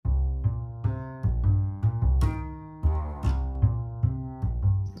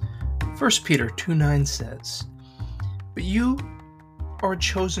1 Peter 2:9 says, "But you are a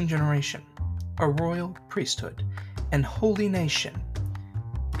chosen generation, a royal priesthood, and holy nation,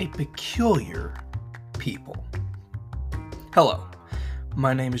 a peculiar people." Hello,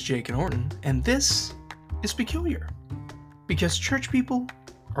 my name is Jake Norton, and this is Peculiar, because church people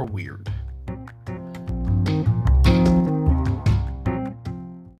are weird.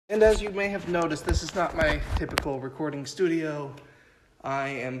 And as you may have noticed, this is not my typical recording studio. I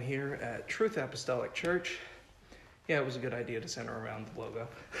am here at Truth Apostolic Church. Yeah, it was a good idea to center around the logo.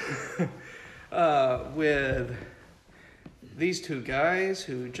 With these two guys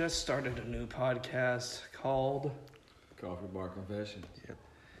who just started a new podcast called Coffee Bar Confessions. Yep.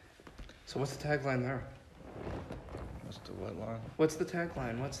 So what's the tagline there? What's the what line? What's the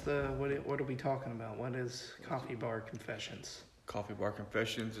tagline? What are we talking about? What is Coffee Bar Confessions? Coffee Bar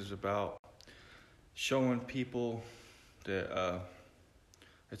Confessions is about showing people that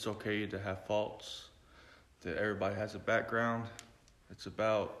it's okay to have faults, that everybody has a background. It's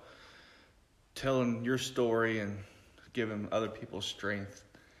about telling your story and giving other people strength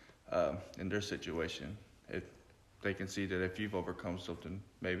in their situation. If they can see that if you've overcome something,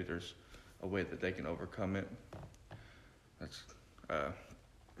 maybe there's a way that they can overcome it. That's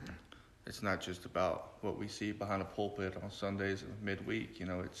it's not just about what we see behind a pulpit on Sundays and midweek. You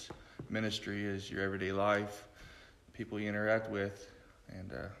know, it's ministry is your everyday life, people you interact with,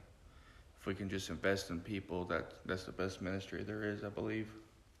 and if we can just invest in people, that's the best ministry there is, I believe.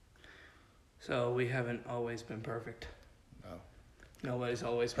 So we haven't always been perfect. No. Nobody's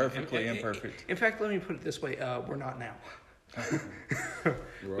always Perfectly imperfect. In fact, let me put it this way: we're not now.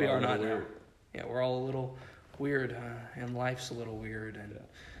 We are not now. Yeah, we're all a little weird, and life's a little weird, and.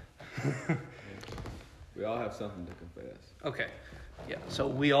 Yeah. We all have something to confess. Okay, yeah. So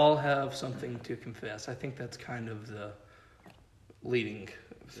we all have something to confess. I think that's kind of the leading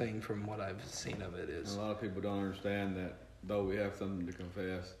thing from what I've seen of it is. And a lot of people don't understand that though we have something to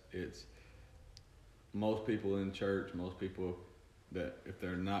confess, it's most people in church, most people that if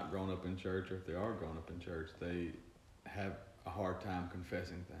they're not grown up in church or if they are grown up in church, they have a hard time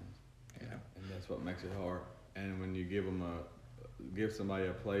confessing things. Yeah. And that's what makes it hard. And when you give somebody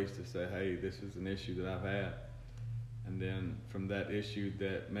a place to say, hey, this is an issue that I've had, and then from that issue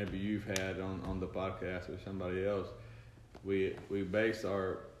that maybe you've had on the podcast or somebody else, we base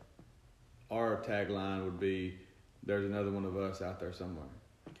our tagline would be, there's another one of us out there somewhere.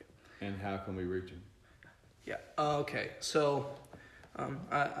 Okay. And how can we reach them? Yeah. Okay. So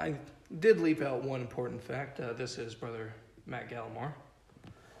I did leave out one important fact. This is Brother Matt Gallimore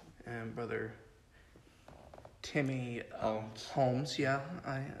and Brother Timmy Holmes.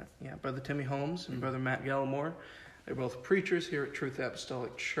 Brother Timmy Holmes and Brother Matt Gallimore. They're both preachers here at Truth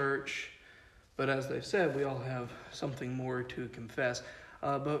Apostolic Church. But as they've said, we all have something more to confess.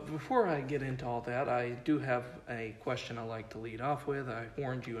 But before I get into all that, I do have a question I like to lead off with. I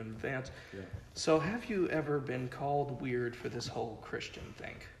warned you in advance. Yeah. So have you ever been called weird for this whole Christian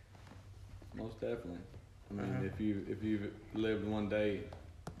thing? Most definitely. I mean, if you've lived one day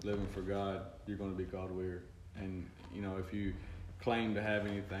living for God, you're going to be called weird. And, you know, if you claim to have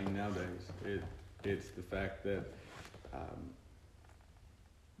anything nowadays, it's the fact that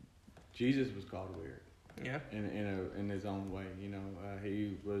Jesus was called weird. Yeah. In his own way. You know,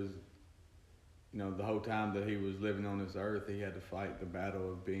 he was, you know, the whole time that he was living on this earth, he had to fight the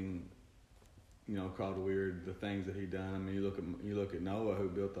battle of being, you know, called weird, the things that he done. I mean, you look at Noah, who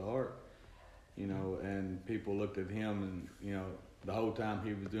built the ark, you know, and people looked at him and, you know, the whole time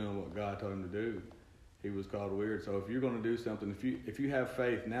he was doing what God told him to do, he was called weird. So if you're going to do something, if you have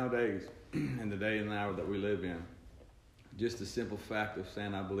faith nowadays, in the day and hour that we live in, just the simple fact of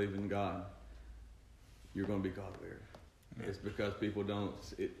saying I believe in God, you're going to be called weird. Yeah. It's because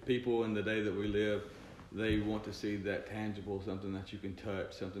people in the day that we live, they want to see that tangible, something that you can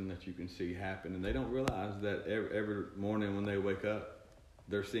touch, something that you can see happen, and they don't realize that every morning when they wake up,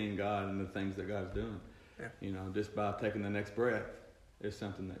 they're seeing God and the things that God's doing. Yeah. You know, just by taking the next breath is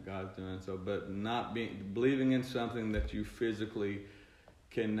something that God's doing. So, but not believing in something that you physically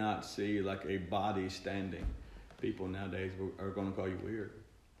cannot see, like a body standing, people nowadays are going to call you weird.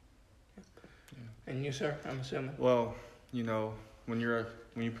 And you, sir, I'm assuming? Well, you know, when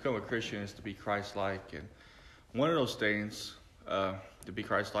you become a Christian, it's to be Christ-like. And one of those things, to be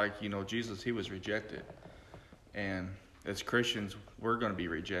Christ-like, you know, Jesus, he was rejected. And as Christians, we're going to be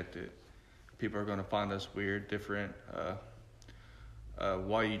rejected. People are going to find us weird, different,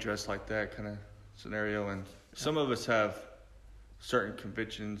 why you dress like that kind of scenario. And some of us have certain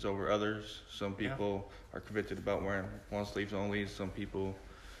convictions over others. Some people are convicted about wearing long sleeves only. Some people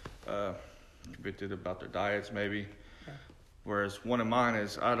convicted about their diets maybe. Whereas one of mine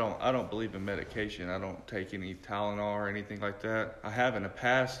is I don't believe in medication. I don't take any Tylenol or anything like that. I have in the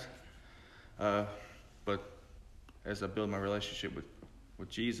past, but as I build my relationship with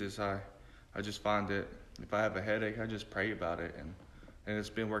Jesus, I just find that if I have a headache, I just pray about it, and it's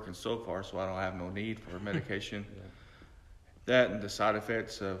been working so far, so I don't have no need for medication. Yeah. That and the side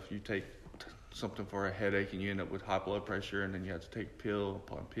effects of you take something for a headache and you end up with high blood pressure, and then you have to take pill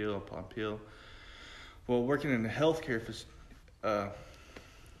upon pill upon pill. Well, working in the healthcare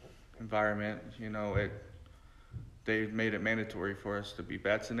environment, they made it mandatory for us to be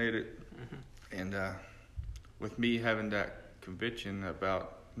vaccinated. And with me having that conviction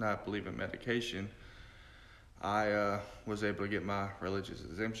about not believing medication, I was able to get my religious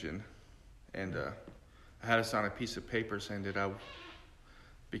exemption, and I had to sign a piece of paper saying that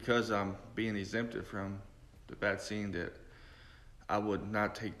because I'm being exempted from the vaccine, that I would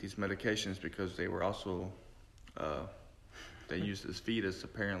not take these medications because they were also they used as fetus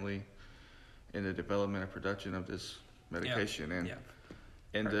apparently in the development and production of this medication.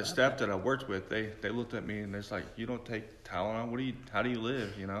 And the staff that I worked with, they looked at me and they're like, "You don't take Tylenol? How do you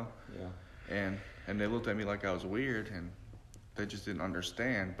live?" Yeah. And they looked at me like I was weird, and they just didn't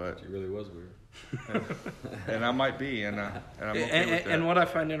understand. But it really was weird. And I might be, and I'm okay with that. And what I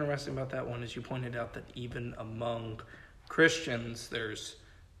find interesting about that one is you pointed out that even among Christians, there's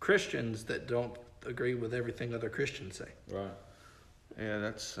Christians that don't agree with everything other Christians say. Right. Yeah,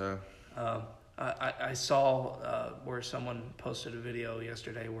 that's. I saw where someone posted a video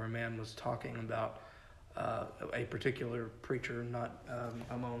yesterday where a man was talking about a particular preacher, not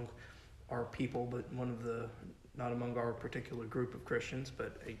among our people, but not among our particular group of Christians,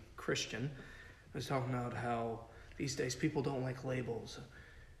 but a Christian, was talking about how these days people don't like labels.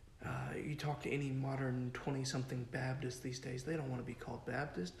 You talk to any modern 20-something Baptist these days, they don't want to be called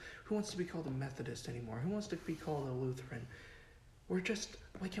Baptist. Who wants to be called a Methodist anymore? Who wants to be called a Lutheran? Why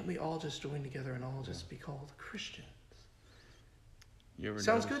can't we all just join together and all just be called Christians?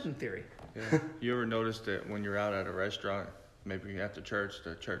 Sounds good in theory. Yeah. You ever notice that when you're out at a restaurant, maybe after church,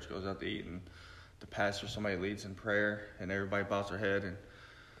 the church goes out to eat, and the pastor, somebody leads in prayer, and everybody bows their head, and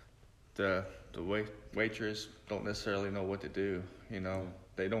the waitress don't necessarily know what to do.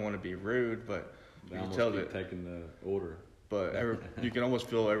 They don't want to be rude, but They you can almost tell keep that. taking the order. But you can almost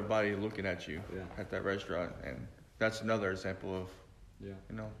feel everybody looking at you Yeah. at that restaurant, and that's another example of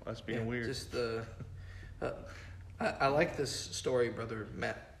us being weird. Just I like this story Brother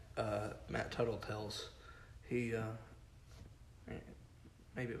Matt Tuttle tells. He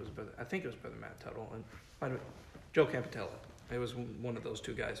maybe it was Brother. I think it was Brother Matt Tuttle, and might have been Joe Campitello. It was one of those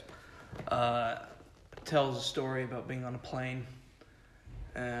two guys. Tells a story about being on a plane,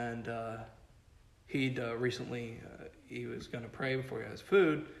 and he'd recently he was going to pray before he had his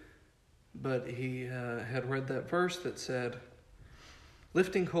food, but he had read that verse that said,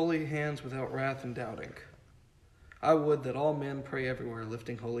 "Lifting holy hands without wrath and doubting. I would that all men pray everywhere,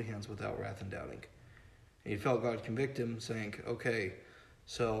 lifting holy hands without wrath and doubting." And he felt God convict him, saying, okay,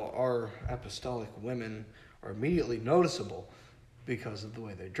 so our apostolic women are immediately noticeable because of the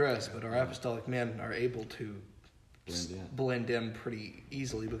way they dress, but our apostolic men are able to blend in pretty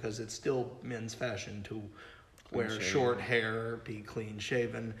easily because it's still men's fashion to wear short hair, be clean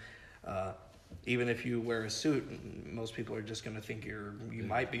shaven. Even if you wear a suit, most people are just going to think you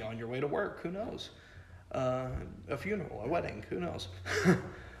might be on your way to work. Who knows? A funeral, a wedding, who knows?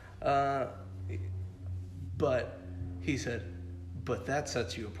 But he said, but that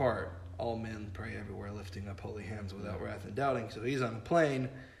sets you apart. All men pray everywhere, lifting up holy hands without wrath and doubting. So he's on a plane.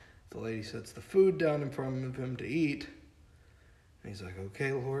 The lady sets the food down in front of him to eat. And he's like,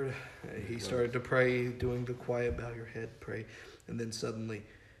 okay, Lord. He started to pray, doing the quiet, bow your head, pray. And then suddenly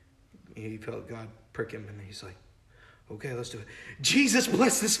he felt God prick him, and he's like, okay, let's do it. Jesus,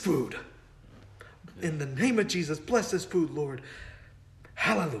 bless this food. In the name of Jesus, bless this food, Lord.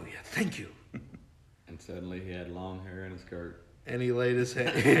 Hallelujah. Thank you. And suddenly he had long hair and a skirt. And he laid his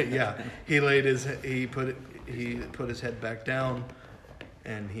head. He put his head back down,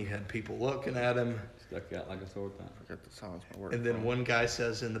 and he had people looking at him. Stuck out like a sore thumb. Forget the silence my word. And then one guy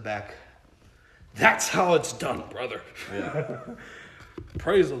says in the back, "That's how it's done, brother." Yeah.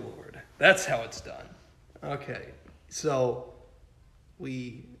 Praise the Lord. That's how it's done. Okay, so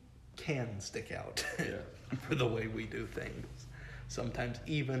we can stick out for the way we do things. Sometimes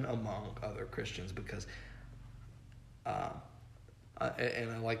even among other Christians, because and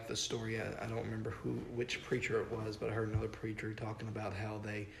I like the story. I don't remember which preacher it was, but I heard another preacher talking about how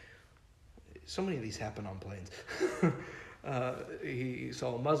so many of these happen on planes. He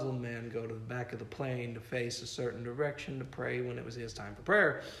saw a Muslim man go to the back of the plane to face a certain direction to pray when it was his time for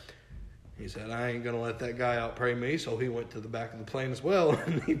prayer. He said, I ain't going to let that guy out pray me, so he went to the back of the plane as well,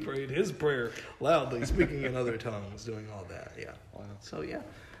 and he prayed his prayer loudly, speaking in other tongues, doing all that, yeah. Wow. So, yeah,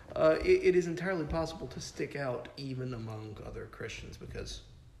 it is entirely possible to stick out even among other Christians because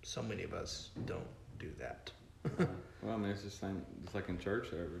so many of us don't do that. Well, I mean, it's the same. It's like in church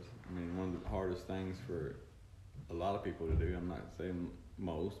service. I mean, one of the hardest things for a lot of people to do. I'm not saying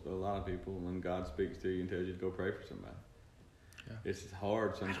most, but a lot of people, when God speaks to you and tells you to go pray for somebody, it's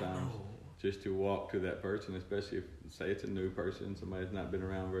hard sometimes just to walk to that person, especially if, say, it's a new person, somebody's not been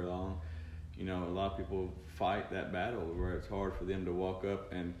around very long. You know, a lot of people fight that battle where it's hard for them to walk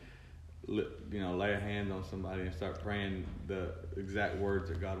up and, lay a hand on somebody and start praying the exact words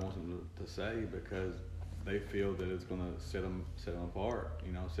that God wants them to say because they feel that it's going to set them apart,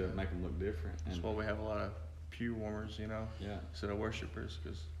 make them look different. And that's why we have a lot of pew warmers, instead of worshipers,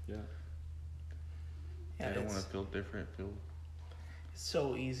 because they don't want to feel different. It's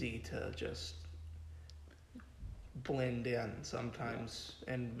so easy to just blend in sometimes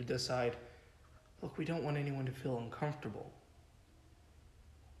and decide, look, we don't want anyone to feel uncomfortable.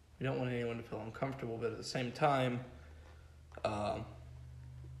 We don't want anyone to feel uncomfortable, but at the same time, I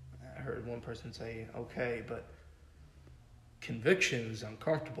heard one person say, okay, but conviction is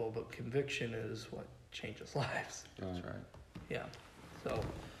uncomfortable, but conviction is what changes lives. That's right. Yeah. So,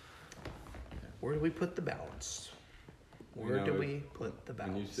 where do we put the balance? Where do we put the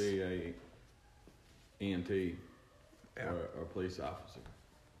balance? When you see a EMT or a police officer,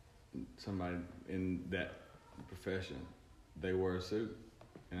 somebody in that profession, they wear a suit.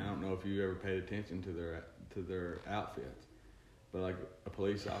 And I don't know if you ever paid attention to their outfits, but like a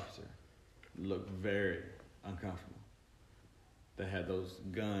police officer looked very uncomfortable. They had those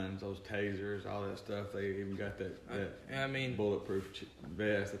guns, those tasers, all that stuff. They even got that bulletproof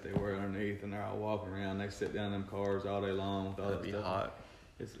vest that they wear underneath, and they're all walking around. They sit down in them cars all day long with all that stuff. Hot.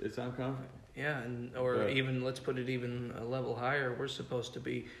 It's uncomfortable. Yeah, even let's put it even a level higher. We're supposed to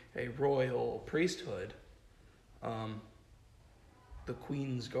be a royal priesthood. The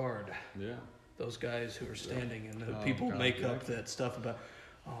Queen's Guard. Yeah. Those guys who are standing and the people make up that stuff about,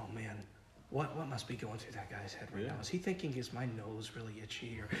 oh man, what must be going through that guy's head right now? Is he thinking, is my nose really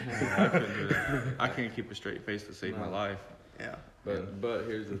itchy? Or I couldn't do that. I can't keep a straight face to save my life. Yeah. But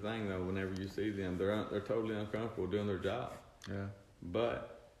here's the thing though, whenever you see them, they're totally uncomfortable doing their job. Yeah.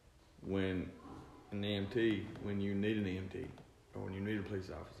 But when an EMT, when you need an EMT, or when you need a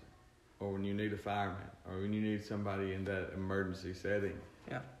police officer, or when you need a fireman, or when you need somebody in that emergency setting,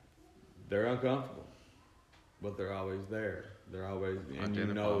 they're uncomfortable, but they're always there. They're always, and you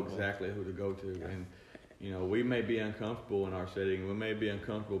know exactly who to go to. Yeah. And we may be uncomfortable in our setting. We may be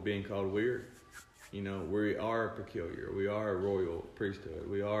uncomfortable being called weird. We are peculiar. We are a royal priesthood.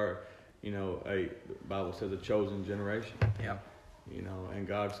 We are, the Bible says, a chosen generation. Yeah. And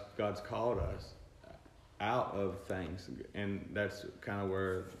God's called us out of things, and that's kind of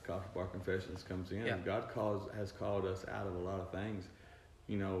where the Coffee Bar Confessions comes in. Yeah. God has called us out of a lot of things,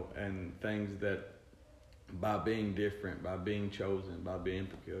 and things that by being different, by being chosen, by being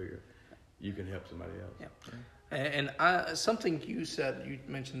peculiar, you can help somebody else. Yeah. And something you said, you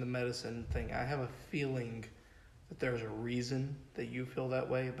mentioned the medicine thing. I have a feeling that there's a reason that you feel that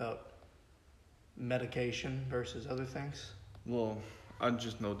way about medication versus other things. Well, I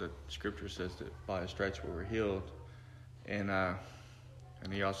just know that Scripture says that by His stripes we were healed, and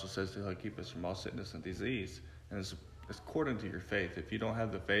He also says that He'll keep us from all sickness and disease. And it's according to your faith. If you don't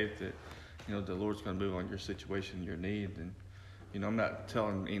have the faith that the Lord's going to move on your situation, your need, and I'm not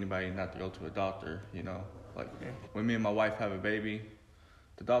telling anybody not to go to a doctor. When me and my wife have a baby,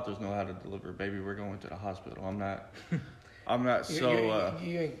 the doctors know how to deliver a baby. We're going to the hospital. I'm not so.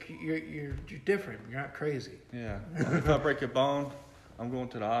 You're different. You're not crazy. Yeah. If I break a bone, I'm going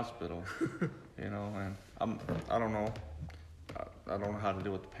to the hospital, and I don't know. I don't know how to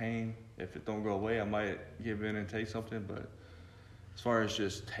deal with the pain. If it don't go away, I might give in and take something. But as far as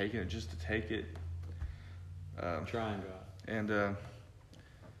just taking it, just to take it, trying God. And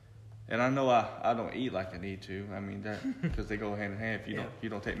I know I don't eat like I need to. I mean that because they go hand in hand. If you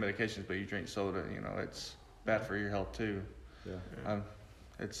don't take medications, but you drink soda, it's bad for your health too. Yeah.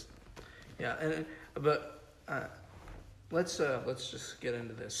 Let's just get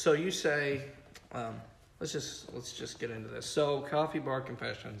into this. So you say, let's just get into this. So Coffee Bar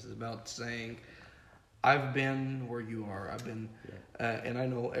Confessions is about saying, I've been where you are. I've been, and I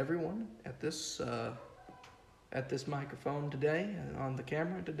know everyone at this microphone today and on the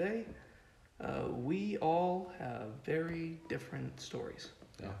camera today. We all have very different stories.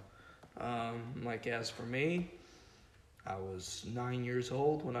 Yeah. Like as for me, I was 9 years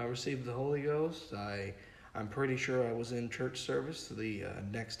old when I received the Holy Ghost. I'm pretty sure I was in church service, the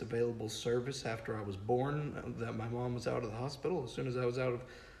next available service after I was born, that my mom was out of the hospital. As soon as I was out,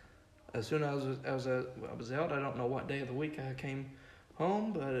 I don't know what day of the week I came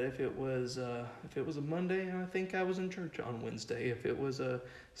home, but if it was a Monday, I think I was in church on Wednesday. If it was a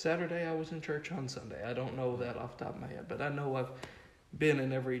Saturday, I was in church on Sunday. I don't know that off the top of my head, but I know I've been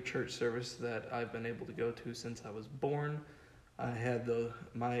in every church service that I've been able to go to since I was born. I had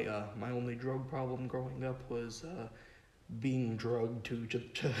my only drug problem growing up was being drugged to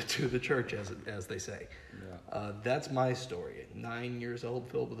the church, as they say. Yeah. That's my story. 9 years old,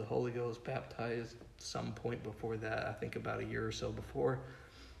 filled with the Holy Ghost, baptized some point before that. I think about a year or so before.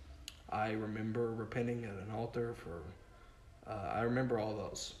 I remember repenting at an altar for. I remember all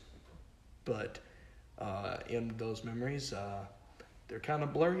those, but in those memories, they're kind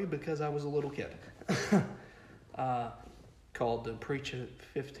of blurry because I was a little kid. Called to preach at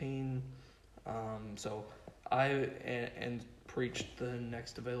 15. So I and preached the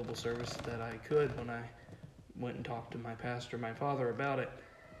next available service that I could when I went and talked to my pastor, my father, about it.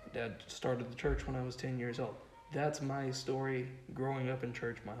 Dad started the church when I was 10 years old. That's my story growing up in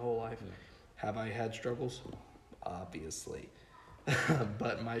church my whole life. Yeah. Have I had struggles? Obviously.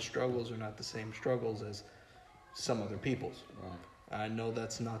 But my struggles are not the same struggles as some other people's. Right. I know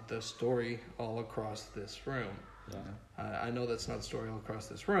that's not the story all across this room. Yeah. I know that's not the story all across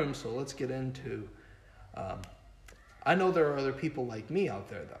this room, so let's get into... I know there are other people like me out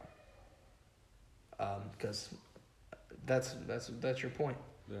there, though. Because that's your point.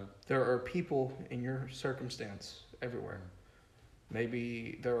 Yeah. There are people in your circumstance everywhere.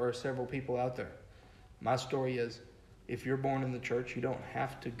 Maybe there are several people out there. My story is, if you're born in the church, you don't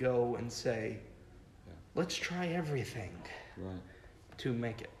have to go and say, let's try everything to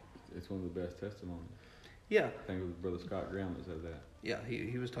make it. It's one of the best testimonies. Yeah. I think it was Brother Scott Graham that said that. Yeah,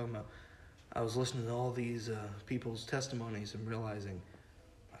 he was talking about, I was listening to all these people's testimonies and realizing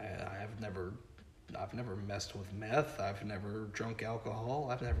I've never messed with meth. I've never drunk alcohol.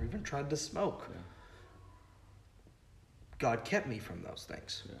 I've never even tried to smoke. Yeah. God kept me from those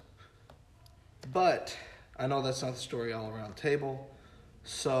things. Yeah. But I know that's not the story all around the table.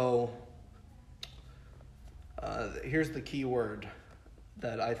 So here's the key word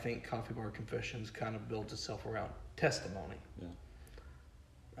that I think Coffee Bar Confessions kind of builds itself around: testimony.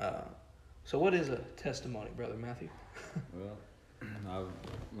 Yeah. So what is a testimony, Brother Matthew? Well,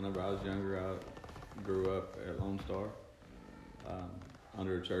 whenever I was younger, I grew up at Lone Star,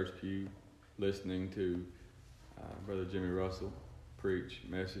 under a church pew, listening to Brother Jimmy Russell preach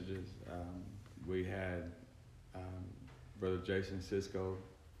messages. We had Brother Jason Cisco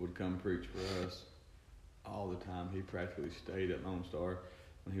would come preach for us all the time. He practically stayed at Lone Star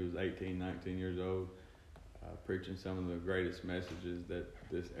when he was 18, 19 years old, preaching some of the greatest messages that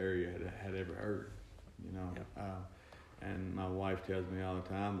this area had ever heard, you know. Yeah. And my wife tells me all the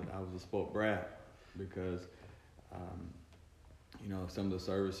time that I was a spoiled brat because, you know, some of the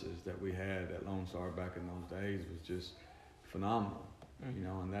services that we had at Lone Star back in those days was just phenomenal, you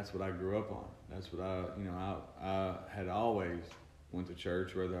know, and that's what I grew up on. That's what I had always went to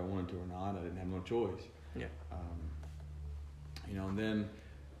church, whether I wanted to or not. I didn't have no choice. Yeah. You know, and then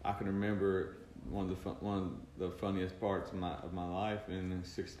I can remember one of the funniest parts of my life in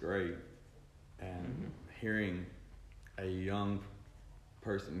 6th grade, and hearing a young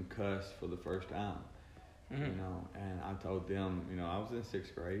person cuss for the first time. You know, and I told them, you know, I was in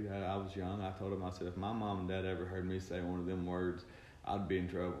 6th grade. I was young. I told them, I said, if my mom and dad ever heard me say one of them words, I'd be in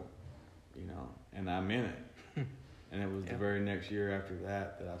trouble. You know, and I meant it. And it was the very next year after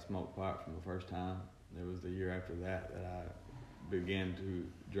that I smoked pot for the first time. It was the year after that I began to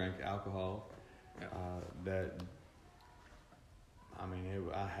drink alcohol. I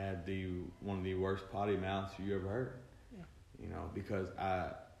had one of the worst potty mouths you ever heard. Yeah. You know, because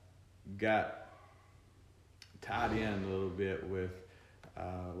I got tied in a little bit with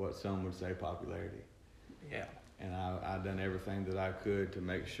what some would say popularity. Yeah. And I'd done everything that I could to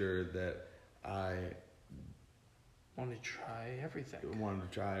make sure that I wanted to try everything.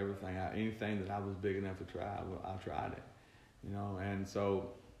 Anything that I was big enough to try, I tried it. You know, and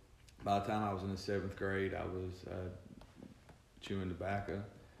so by the time I was in the 7th grade, I was chewing tobacco.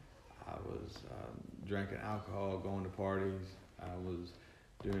 I was drinking alcohol, going to parties. I was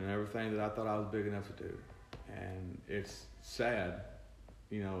doing everything that I thought I was big enough to do. And it's sad,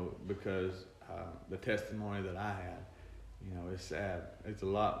 you know, because the testimony that I had, you know, it's sad. It's a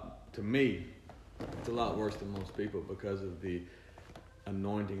lot, to me, it's a lot worse than most people because of the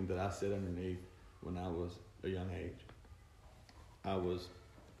anointing that I sit underneath when I was a young age.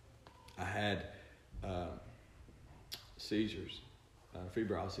 I had seizures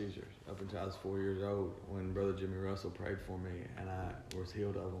febrile seizures up until I was 4 years old when Brother Jimmy Russell prayed for me and I was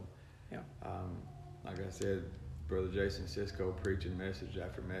healed of them. Yeah. Like I said, Brother Jason Sisko preaching message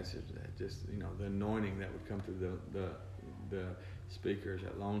after message, that just, the anointing that would come through the speakers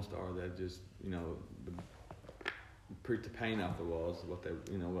at Lone Star, that just, preach the pain off the walls, what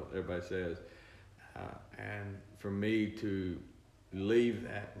everybody says. And for me to leave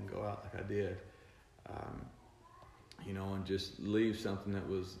that and go out like I did, and just leave something that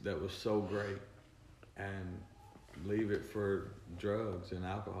was so great and leave it for drugs and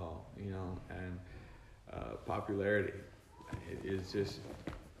alcohol, and popularity. It is just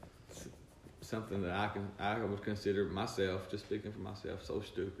something that I would consider myself, just speaking for myself, so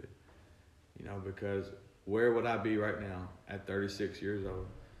stupid, because where would I be right now at 36 years old?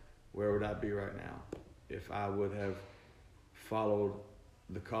 Where would I be right now if I would have followed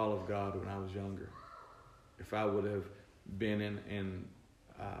the call of God when I was younger? If I would have been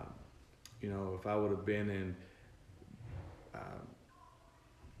if I would have been in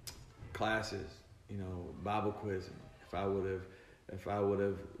classes, Bible quizzing, if I would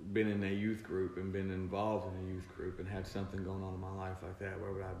have been in a youth group and been involved in a youth group and had something going on in my life like that,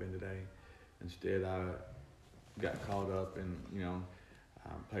 where would I have been today? Instead, I got caught up in,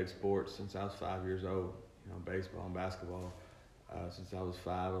 played sports since I was 5 years old, baseball and basketball. Since I was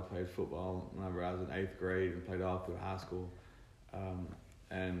 5, I played football whenever I was in 8th grade and played all through high school.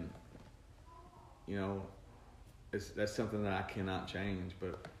 That's something that I cannot change.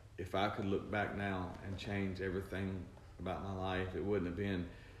 But if I could look back now and change everything about my life, it wouldn't have been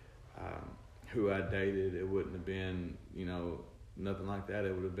who I dated. It wouldn't have been, nothing like that.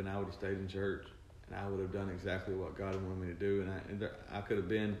 It would have been I would have stayed in church and I would have done exactly what God wanted me to do. And I could have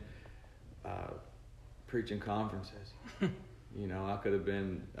been preaching conferences. I could have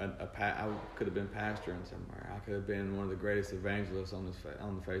been I could have been pastoring somewhere. I could have been one of the greatest evangelists on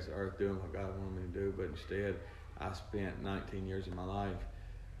the face of earth, doing what God wanted me to do. But instead, I spent 19 years of my life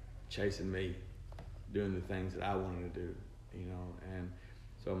chasing me, doing the things that I wanted to do. And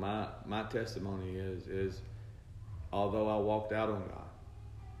so my testimony is although I walked out on God,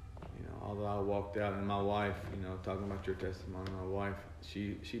 although I walked out, and my wife, talking about your testimony, my wife,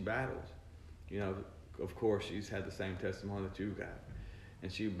 she battles, of course, she's had the same testimony that you've got.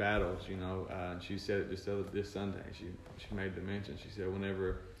 And she battles, and she said it just this Sunday. She made the mention. She said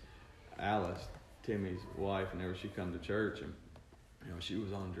whenever Alice, Timmy's wife, whenever she come to church, and, she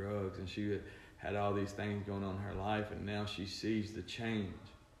was on drugs, and she had all these things going on in her life, and now she sees the change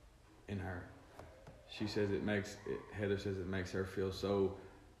in her. She says Heather says it makes her feel so,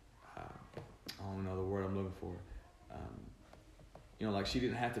 I don't know the word I'm looking for, like she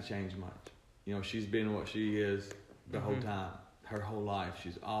didn't have to change much. She's been what she is the whole time. Her whole life,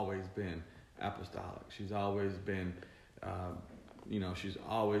 she's always been apostolic. She's always been, she's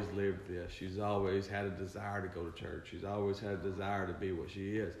always lived this. She's always had a desire to go to church. She's always had a desire to be what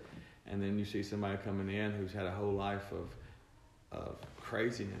she is. And then you see somebody coming in who's had a whole life of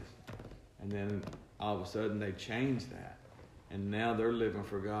craziness. And then all of a sudden they change that. And now they're living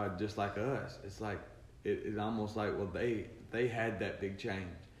for God just like us. It's like, it's almost like, well, they had that big change.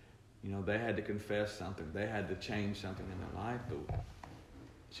 They had to confess something. They had to change something in their life. But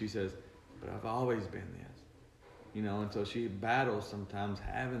she says, but I've always been this. And so she battles sometimes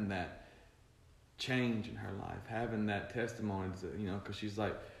having that change in her life, having that testimony, because she's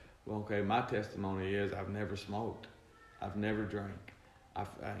like, well, okay, my testimony is I've never smoked. I've never drank. Of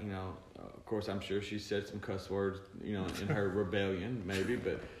course, I'm sure she said some cuss words, in her rebellion, maybe,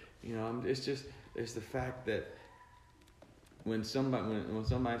 but, it's the fact that when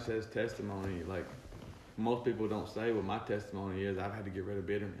somebody says testimony, like most people don't say, well, my testimony is I've had to get rid of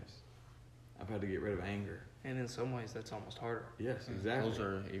bitterness. I've had to get rid of anger. And in some ways, that's almost harder. Yes, exactly. Those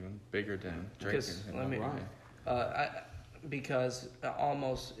are even bigger than drinking. Because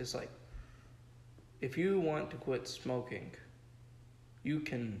almost it's like, if you want to quit smoking, you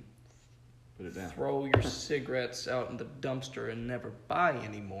can put it down, throw your cigarettes out in the dumpster and never buy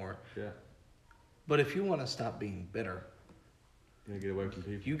anymore. Yeah. But if you want to stop being bitter, you gotta get away from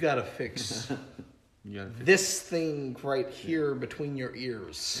people. You gotta fix this thing right here between your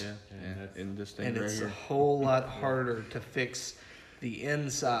ears. Yeah, and this thing and right it's here. a whole lot harder to fix the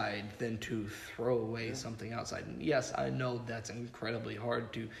inside than to throw away something outside. And yes, I know that's incredibly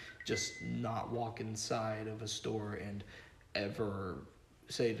hard to just not walk inside of a store and ever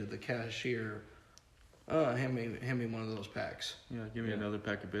say to the cashier, hand me one of those packs. Yeah, give me another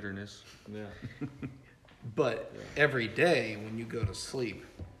pack of bitterness. Yeah. But every day when you go to sleep,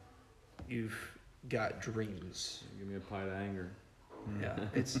 you've got dreams. Give me a pint of anger. Yeah,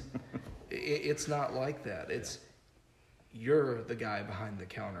 it's not like that. It's you're the guy behind the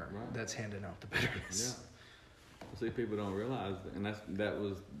counter Right. that's handing out the bitterness. Yeah. See, people don't realize that, and that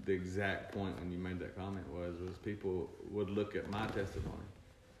was the exact point when you made that comment was people would look at my testimony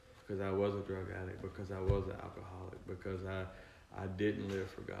because I was a drug addict, because I was an alcoholic, because I didn't live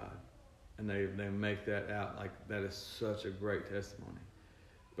for God, and they make that out like that is such a great testimony.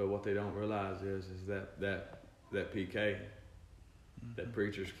 But what they don't realize is that PK, that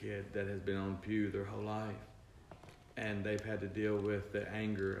preacher's kid that has been on the pew their whole life, and they've had to deal with the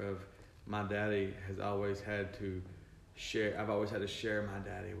anger of my daddy has always had to share. I've always had to share my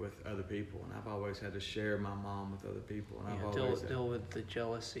daddy with other people, and I've always had to share my mom with other people, and I've always deal with the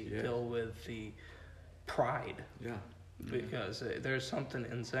jealousy, Yes. deal with the pride, yeah, because there's something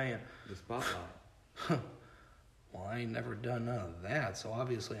in saying, the spotlight. well, I ain't never done none of that, so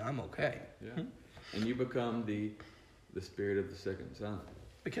obviously I'm okay. Yeah, and you become the spirit of the second son.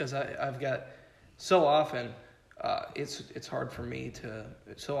 Because I've got so often, it's hard for me to.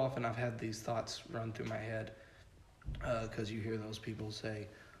 So often I've had these thoughts run through my head, because you hear those people say,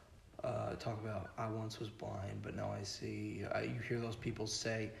 talk about I once was blind, but now I see. You hear those people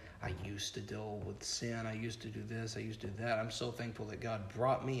say, I used to deal with sin. I used to do this. I used to do that. I'm so thankful that God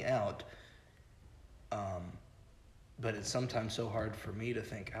brought me out. But it's sometimes so hard for me to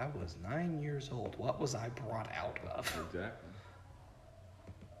think, I was 9 years old. What was I brought out of? Exactly.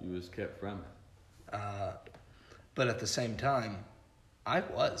 You was kept from it. But at the same time, I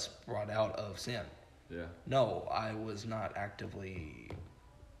was brought out of sin. Yeah. No, I was not actively...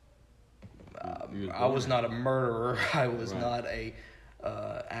 You I was not a murderer. I was Right. not a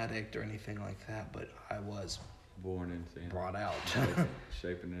addict or anything like that. But I was born in sin. brought out.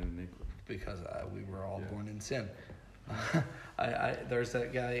 Shaping in iniquity. Because we were all Yeah. born in sin. There's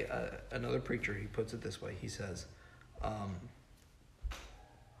that guy, another preacher, he puts it this way. He says,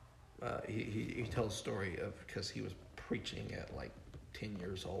 he tells a story of, because he was preaching at like 10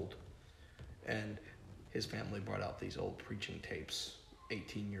 years old, and his family brought out these old preaching tapes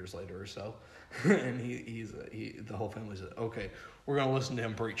 18 years later or so, and the whole family said, okay, we're going to listen to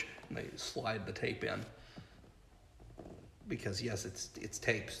him preach, and they slide the tape in. Because yes, it's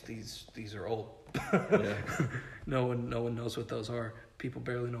tapes. These are old. Yeah. No one knows what those are. People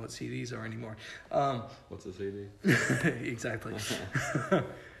barely know what CDs are anymore. What's a CD? Exactly.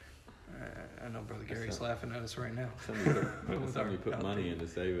 I know Brother Gary's laughing at us right now. Something you put money in to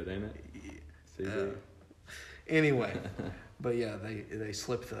save it, ain't it? CD. Anyway, but yeah, they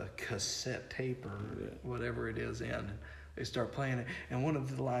slip the cassette tape or Yeah. whatever it is in, and they start playing it. And one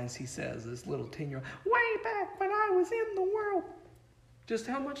of the lines he says, this little 10-year-old, way back when I was in the world. Just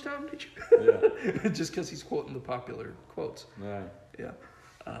how much time did you? Yeah. Just because he's quoting the popular quotes. Right. Yeah.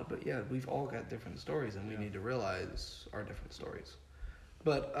 But yeah, we've all got different stories, and we Yeah. need to realize our different stories.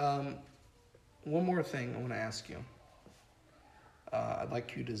 But one more thing I want to ask you. I'd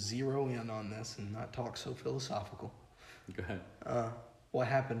like you to zero in on this and not talk so philosophical. Go ahead. What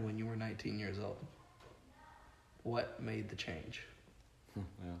happened when you were 19 years old? What made the change?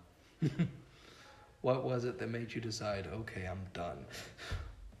 Yeah. What was it that made you decide, okay, I'm done?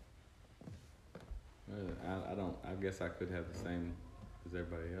 I guess I could have the same as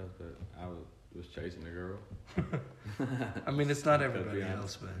everybody else, but I was chasing a girl. I mean, it's not Gotta be everybody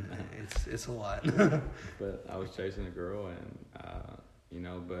honest. else, but it's a lot. But I was chasing a girl, and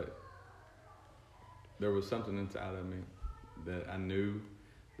but there was something inside of me that I knew,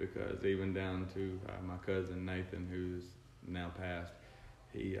 because even down to my cousin Nathan, who's now passed,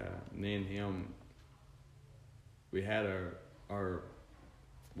 me and him, we had our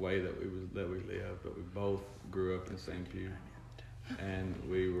way that we lived, but we both grew up in the same pew, and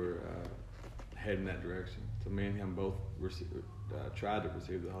we were heading that direction. So me and him both tried to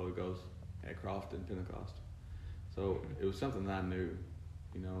receive the Holy Ghost at Crofton Pentecost. So it was something that I knew,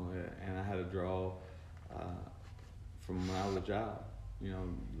 and I had to draw from when I was a child.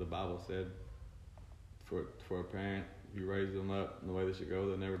 The Bible said, for a parent, you raise them up in the way they should go,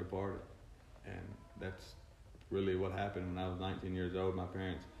 they'll never depart it. And that's really what happened when I was 19 years old. My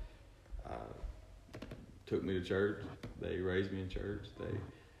parents took me to church. They raised me in church. They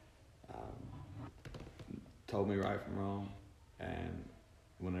told me right from wrong. And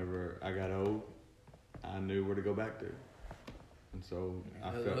whenever I got old, I knew where to go back to. And so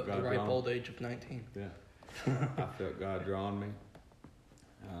I felt God the ripe drawing. old age of 19. Yeah. I felt God drawing me.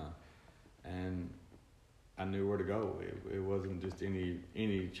 And I knew where to go. It wasn't just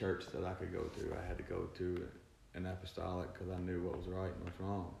any church that I could go to. I had to go to an apostolic because I knew what was right and what's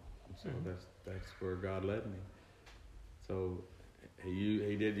wrong. And so that's where God led me. So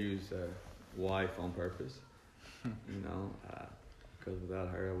he did use a wife on purpose, because without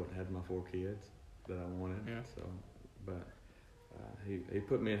her I wouldn't have had my 4 kids that I wanted. Yeah. So But he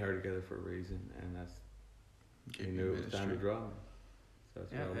put me and her together for a reason, and he knew it was time to draw me. So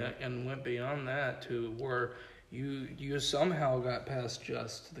that's what I went. And went beyond that to where you somehow got past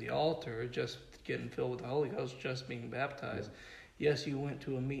just the altar, just getting filled with the Holy Ghost, just being baptized. Yeah. Yes, you went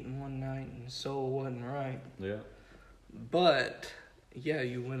to a meeting one night and soul wasn't right. Yeah. But yeah,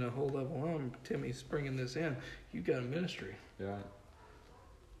 you went a whole level on. Timmy's bringing this in. You got a ministry. Yeah.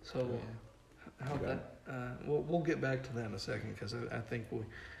 So how that? We'll get back to that in a second because I think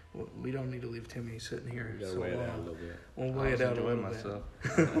we don't need to leave Timmy sitting here. We gotta weigh it out a little bit. We'll weigh it out a little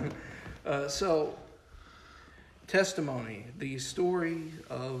bit. So, testimony, the story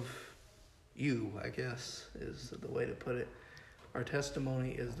of you, I guess, is the way to put it. Our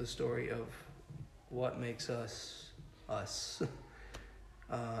testimony is the story of what makes us us,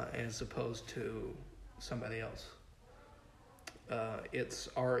 as opposed to somebody else. It's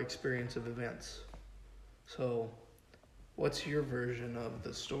our experience of events. So, what's your version of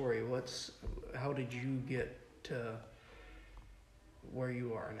the story? How did you get to where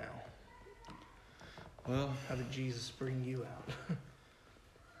you are now? Well, how did Jesus bring you out?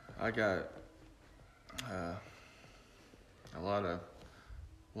 I got a lot of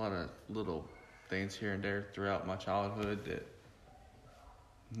little things here and there throughout my childhood that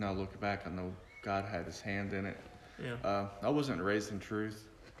now looking back, I know God had His hand in it. Yeah. I wasn't raised in truth.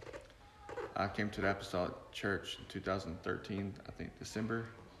 I came to the Apostolic Church in 2013, I think December.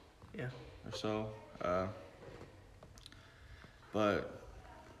 Yeah. Or so. But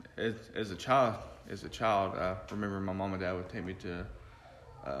as a child, I remember my mom and dad would take me to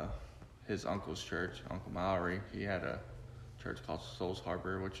his uncle's church, Uncle Mallory. He had a church called Souls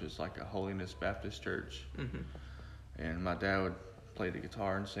Harbor, which is like a Holiness Baptist church. Mm-hmm. And my dad would play the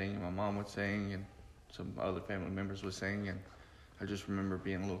guitar and sing, and my mom would sing, and some other family members would sing. And I just remember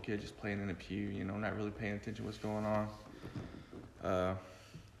being a little kid just playing in a pew, not really paying attention to what's going on.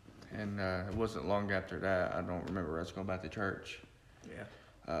 And it wasn't long after that, I don't remember, I was going back to church. Yeah.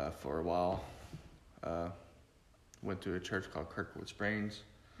 For a while. Went to a church called Kirkwood Springs.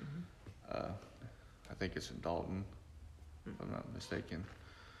 Mm-hmm. I think it's in Dalton, if I'm not mistaken.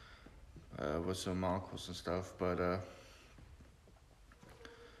 With some of my uncles and stuff. But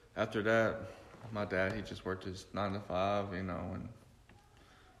after that, my dad, he just worked his 9 to 5, and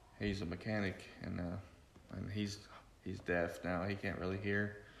he's a mechanic, and he's deaf now. He can't really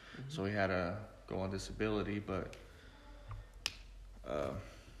hear, so he had to go on disability. But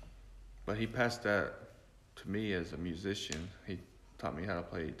he passed that to me as a musician. He taught me how to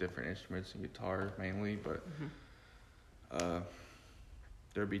play different instruments and guitar mainly. But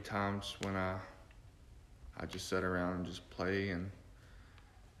there'd be times when I just sat around and just play and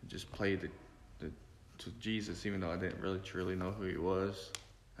just play to Jesus, even though I didn't really truly know who He was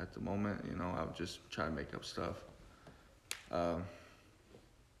at the moment. I would just try to make up stuff. And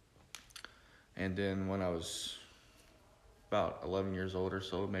then when I was about 11 years old or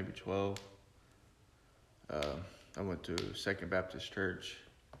so, maybe 12, I went to Second Baptist Church.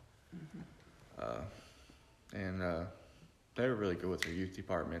 And they were really good with their youth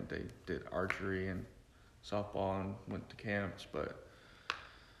department. They did archery and softball and went to camps, but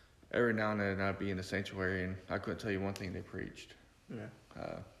every now and then I'd be in the sanctuary and I couldn't tell you one thing they preached. Yeah.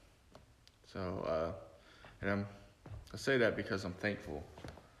 And I say that because I'm thankful,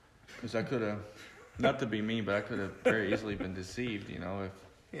 because I could have, not to be mean, but I could have very easily been deceived,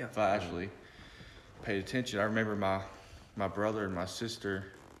 if I actually paid attention. I remember my brother and my sister,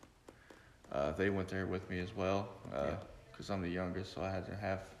 they went there with me as well, because I'm the youngest, so I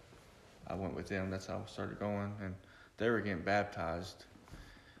went with them. That's how I started going, and they were getting baptized,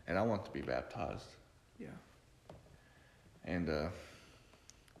 and I wanted to be baptized. Yeah. And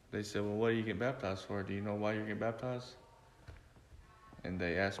they said, well, what are you getting baptized for? Do you know why you're getting baptized? And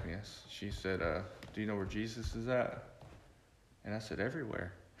they asked me, she said, do you know where Jesus is at? And I said,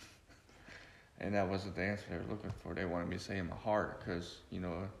 everywhere. And that wasn't the answer they were looking for. They wanted me to say in my heart, because,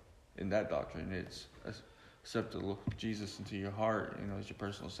 in that doctrine, it's accept Jesus into your heart, as your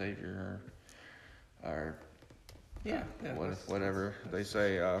personal Savior, or whatever they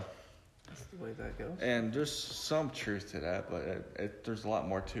say. That's the way that goes. And there's some truth to that, but there's a lot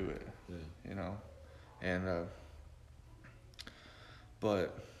more to it, And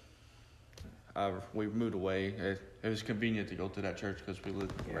but we moved away. It was convenient to go to that church because we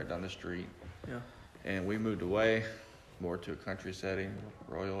lived right down the street. Yeah. And we moved away more to a country setting,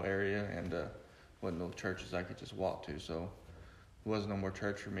 rural area, and wasn't no churches I could just walk to, so it wasn't no more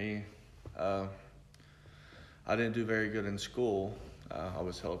church for me. I didn't do very good in school. I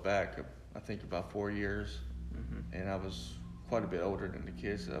was held back, I think, about 4 years, and I was quite a bit older than the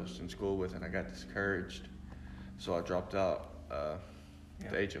kids that I was in school with, and I got discouraged. So I dropped out at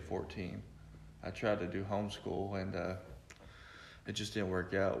the age of 14. I tried to do homeschool, and it just didn't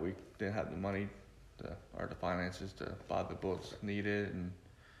work out. We didn't have the money or the finances to buy the books needed, and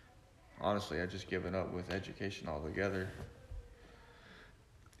honestly, I just given up with education altogether.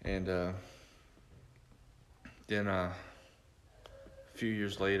 And then a few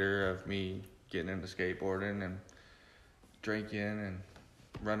years later of me getting into skateboarding and drinking and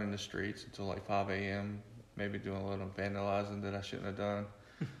running the streets until like 5 a.m., maybe doing a little vandalizing that I shouldn't have done.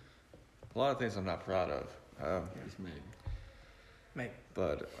 A lot of things I'm not proud of. It's maybe.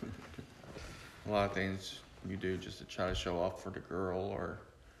 But a lot of things you do just to try to show off for the girl or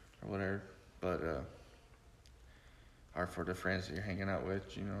whatever. But or for the friends that you're hanging out with,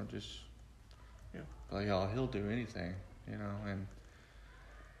 just like, oh, he'll do anything,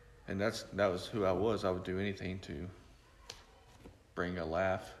 and that was who I was. I would do anything to bring a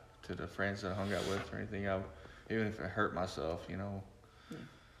laugh to the friends that I hung out with or anything. Even if it hurt myself,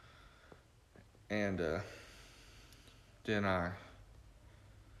 And then I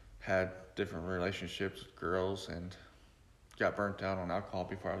had different relationships with girls and got burnt out on alcohol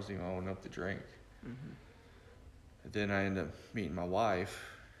before I was even old enough to drink. And then I ended up meeting my wife,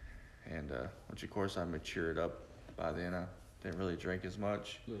 and which of course I matured up by then. I didn't really drink as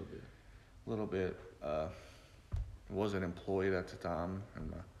much. A little bit. Wasn't employed at the time,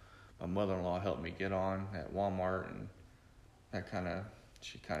 and my mother-in-law helped me get on at Walmart, and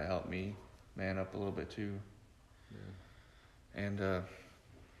she kind of helped me man up a little bit too. Yeah. And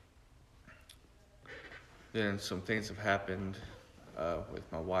then some things have happened with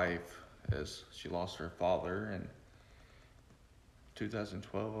my wife as she lost her father in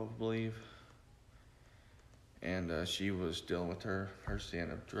 2012, I believe. And she was dealing with her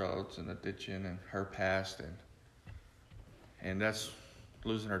sin of drugs and addiction and her past, and that's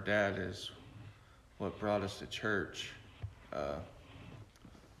losing her dad is what brought us to church.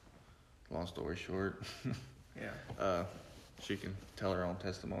 Long story short, she can tell her own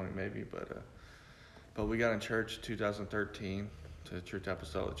testimony maybe, but we got in church in 2013 to Truth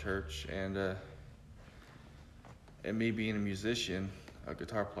Apostolic Church, and me being a musician, a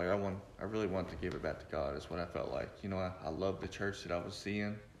guitar player, I really wanted to give it back to God. Is what I felt like. I loved the church that I was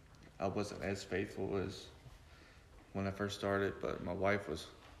seeing. I wasn't as faithful as when I first started, but my wife was,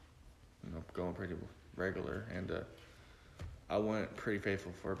 going pretty regular, and I went pretty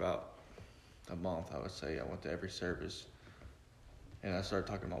faithful for about a month, I would say. I went to every service, and I started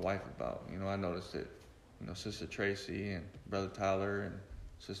talking to my wife about, I noticed that, Sister Tracy and Brother Tyler and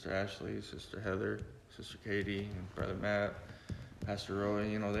Sister Ashley, Sister Heather, Sister Katie, and Brother Matt, Pastor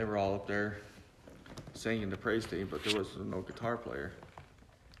Roy, they were all up there singing the praise team, but there was no guitar player.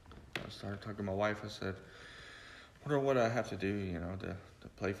 I started talking to my wife. I said, wonder what I have to do, to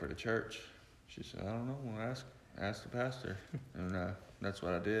play for the church. She said, I don't know. Well, ask the pastor. And that's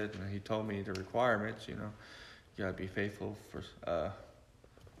what I did. And he told me the requirements, you got to be faithful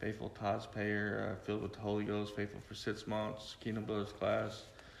tithes payer, filled with the Holy Ghost, faithful for 6 months, Kingdom Builders class,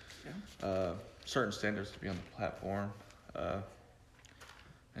 certain standards to be on the platform.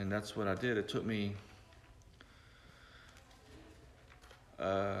 And that's what I did. It took me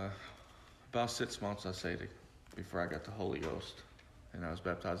about 6 months, I say, before I got the Holy Ghost. And I was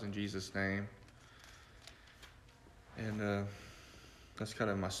baptized in Jesus' name. And that's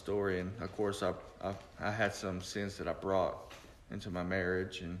kind of my story. And of course, I had some sins that I brought into my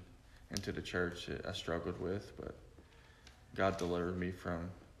marriage and into the church that I struggled with, but God delivered me from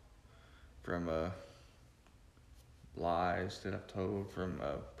lies that I've told, from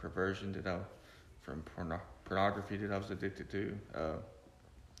perversion from pornography that I was addicted to.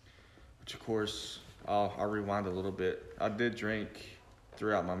 Which of course, I'll rewind a little bit. I did drink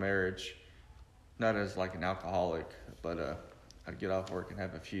throughout my marriage, not as like an alcoholic, but I'd get off work and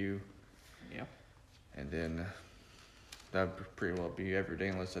have a few. Yeah. And then that would pretty well be every day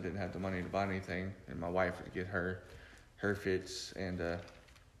unless I didn't have the money to buy anything. And my wife would get her fix. And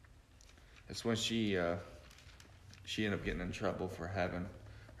it's when she ended up getting in trouble for having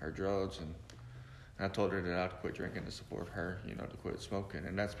her drugs. And I told her that I'd quit drinking to support her, to quit smoking.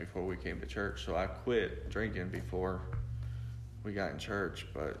 And that's before we came to church. So I quit drinking before we got in church.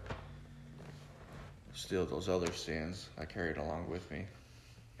 But still, those other sins I carried along with me.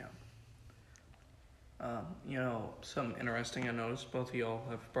 Something interesting I noticed, both of y'all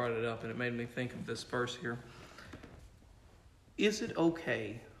have brought it up, and it made me think of this verse here. Is it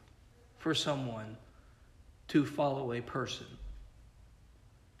okay for someone to follow a person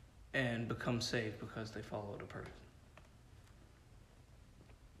and become saved because they followed a person?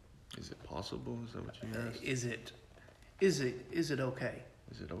 Is it possible? Is that what you asked? Is it okay?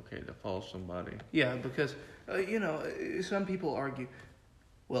 is it okay to follow somebody? Yeah, because, some people argue,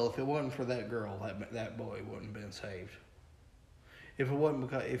 well, if it wasn't for that girl, that boy wouldn't have been saved. If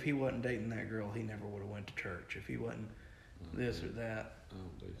he wasn't dating that girl, he never would have went to church. If he wasn't this or that. I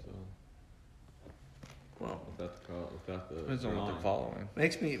don't believe so. Well, Depends on what they're following.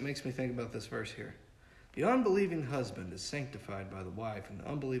 Makes me think about this verse here. The unbelieving husband is sanctified by the wife, and the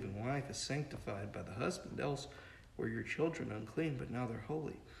unbelieving wife is sanctified by the husband. Else were your children unclean, but now they're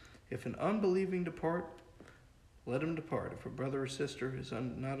holy. If an unbelieving depart, let him depart. If a brother or sister is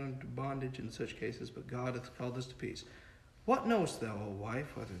not under bondage in such cases, but God hath called us to peace. What knowest thou, O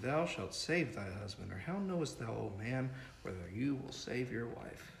wife, whether thou shalt save thy husband? Or how knowest thou, O man, whether you will save your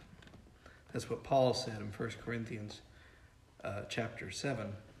wife? That's what Paul said in 1 Corinthians chapter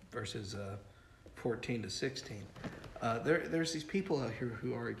 7, verses 14 to 16. There's these people out here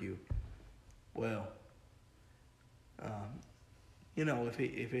who argue, well, if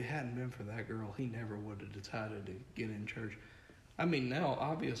it hadn't been for that girl, he never would have decided to get in church. I mean, now,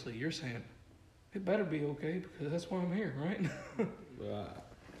 obviously, you're saying, it better be okay because that's why I'm here, right? Well,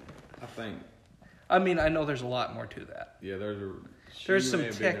 I think... I mean, I know there's a lot more to that. Yeah, there's some the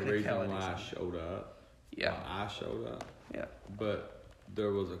reason technicalities. why I showed up. Yeah. Why I showed up. Yeah. But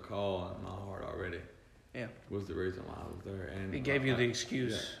there was a call in my heart already. Yeah. Was the reason why I was there. And it gave you the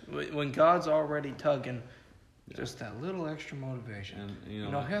excuse. Yeah. When God's already tugging, just that little extra motivation.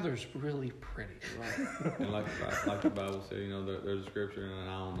 And, Heather's really pretty. Right. And like the Bible said, there's a scripture, and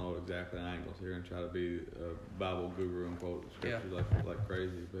I don't know exactly, and I ain't going to sit here and try to be a Bible guru and quote scriptures like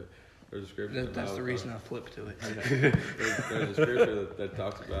crazy, but there's a scripture. That's the reason I flipped to it. There's a scripture that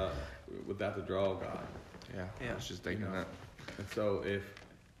talks about without the draw of God. Yeah. I was just thinking that. And so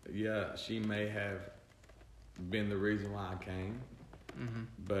she may have been the reason why I came,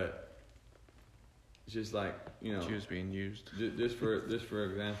 but it's just like, she was being used. Just for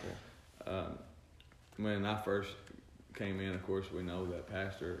example, when I first came in, of course, we know that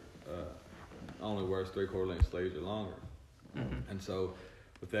pastor only wears 3/4 length sleeves or longer, and so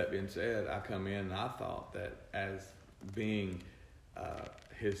with that being said, I come in and I thought that as being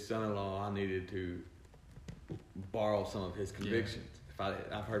his son-in-law, I needed to borrow some of his convictions. Yeah.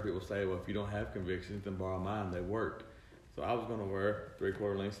 I've heard people say, well, if you don't have convictions, then borrow mine. They worked. So I was going to wear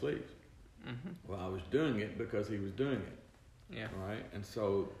 3/4 length sleeves. Well, I was doing it because he was doing it. Yeah. Right? And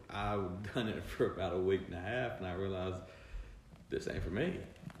so I've done it for about a week and a half, and I realized this ain't for me.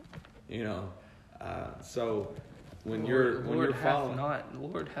 So when Lord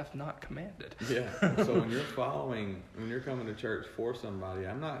hath not commanded. Yeah. So when you're coming to church for somebody,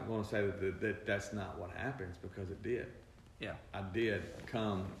 I'm not going to say that that's not what happens, because it did. Yeah. I did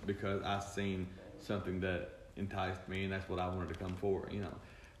come because I seen something that enticed me, and that's what I wanted to come for.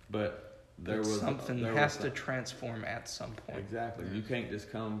 But something has to transform at some point. Exactly. Yeah. You can't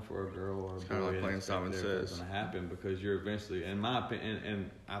just come for a girl or a boy. Kind of like playing Simon Says. It's going to happen, because you're eventually, in my opinion, and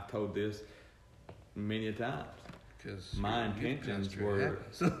I've told this many times. Because my intentions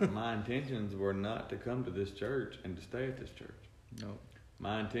were not to come to this church and to stay at this church. No.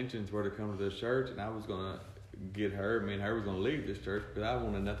 My intentions were to come to this church, and I was going to get her. Me and her was going to leave this church, because I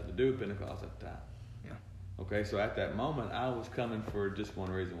wanted nothing to do with Pentecost at the time. Yeah. Okay, so at that moment, I was coming for just one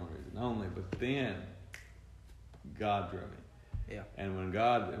reason only. But then God drew me. Yeah. And when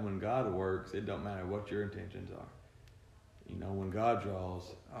God works, it don't matter what your intentions are. When God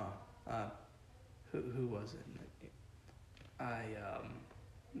draws. Who was it?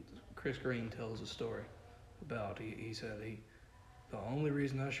 Chris Green tells a story about, he said the only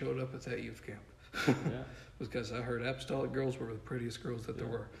reason I showed up at that youth camp was because I heard apostolic girls were the prettiest girls that there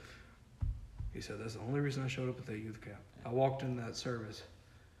were. He said, that's the only reason I showed up at that youth camp. I walked in that service.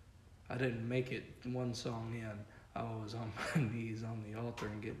 I didn't make it one song in. I was on my knees on the altar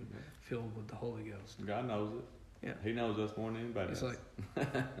and getting filled with the Holy Ghost. God knows it. Yeah. He knows us more than anybody else. It's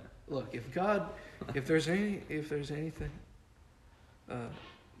like, look, if there's anything,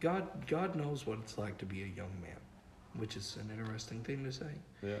 God knows what it's like to be a young man, which is an interesting thing to say.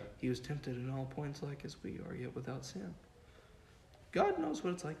 Yeah. He was tempted in all points like as we are, yet without sin. God knows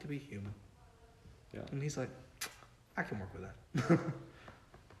what it's like to be human. Yeah. And he's like, I can work with that.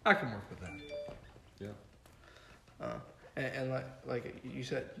 I can work with that. Yeah. And like you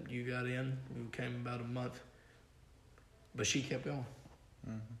said, you got in, you came about a month, but she kept going.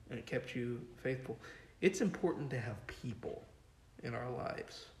 And it kept you faithful. It's important to have people in our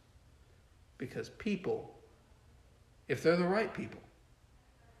lives, because people, if they're the right people,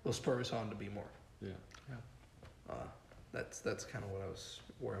 will spur us on to be more. Yeah. That's kind of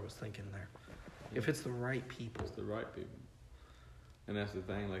where I was thinking there. Yeah. If it's the right people. It's the right people. And that's the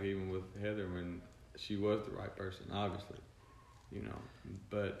thing, like even with Heather, when she was the right person, obviously. you know.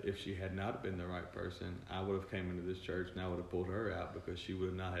 But if she had not been the right person, I would have came into this church and I would have pulled her out because she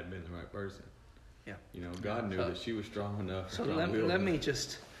would not have been the right person. Yeah. You know, God knew that she was strong enough. So let me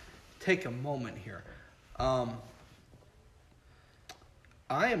just take a moment here. I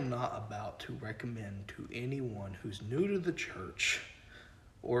am not about to recommend to anyone who's new to the church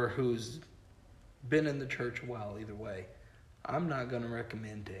or who's been in the church a while, either way, I'm not going to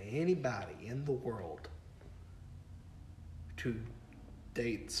recommend to anybody in the world to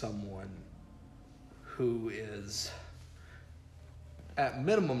date someone who is, at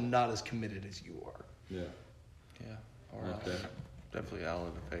minimum, not as committed as you are. Yeah. Yeah. Or Okay. definitely out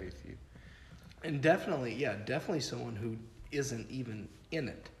of the faith. And definitely someone who isn't even in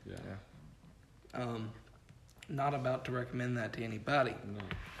it. Yeah. Not about to recommend that to anybody. No.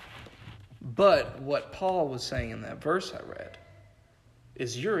 But what Paul was saying in that verse I read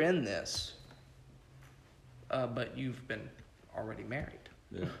is you're in this, but you've been already married.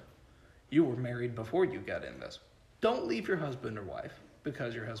 Yeah. You were married before you got in this. Don't leave your husband or wife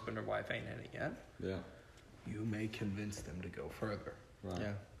because your husband or wife ain't in it yet. Yeah. You may convince them to go further Right.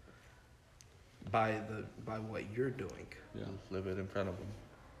 Yeah. by what you're doing. Yeah. Live it in front of them.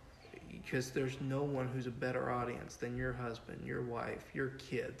 Because there's no one who's a better audience than your husband, your wife, your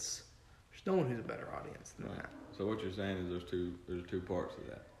kids. There's no one who's a better audience than Right. that. So what you're saying is there's two parts to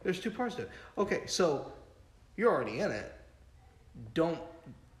that. There's two parts to it. Okay, so you're already in it.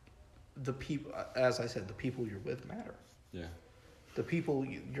 The people, as I said, the people you're with matter. Yeah. The people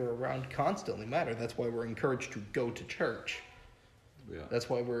you're around constantly matter. That's why we're encouraged to go to church. Yeah. That's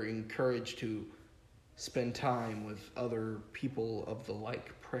why we're encouraged to spend time with other people of the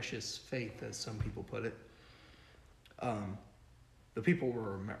like precious faith, as some people put it. The people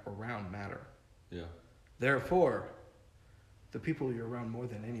we're around matter. Yeah. Therefore, the people you're around more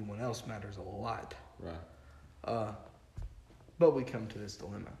than anyone else matters a lot. Right. But we come to this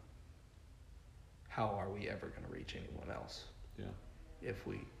dilemma. How are we ever going to reach anyone else Yeah. if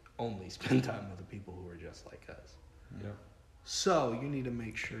we only spend time with the people who are just like us? Yeah. So you need to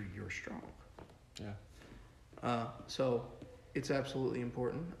make sure you're strong. Yeah. So it's absolutely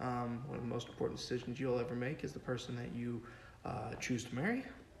important. One of the most important decisions you'll ever make is the person that you choose to marry.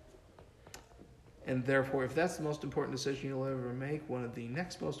 And therefore, if that's the most important decision you'll ever make, one of the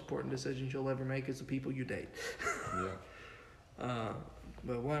next most important decisions you'll ever make is the people you date. Yeah.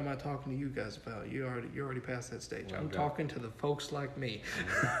 But what am I talking to you guys about? You're already past that stage. Well, I'm okay. talking to the folks like me.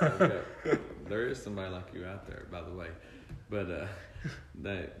 Okay. There is somebody like you out there, by the way. But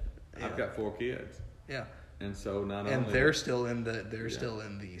I've got 4 kids. Yeah. And so not And only they're still in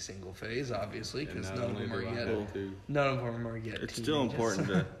the single phase, obviously, because none of them are yet. It's still teenagers.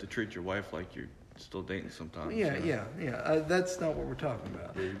 important to treat your wife like you're still dating sometimes. Yeah, you know? yeah. That's not what we're talking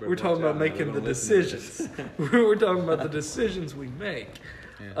about. Yeah, you better We're talking watch about out, making the they're gonna listen to decisions. We're talking about the decisions we make.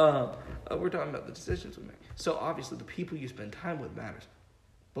 Yeah. We're talking about the decisions we make. So obviously, the people you spend time with matters.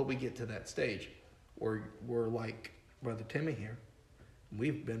 But we get to that stage where we're like Brother Timmy here.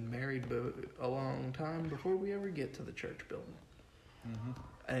 We've been married a long time before we ever get to the church building. Mm-hmm.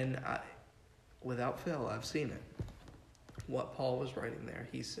 And without fail, I've seen it. What Paul was writing there,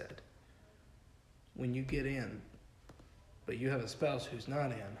 he said, when you get in, but you have a spouse who's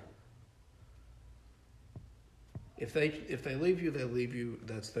not in, if they leave you, they leave you.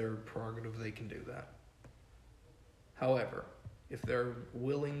 That's their prerogative. They can do that. However, if they're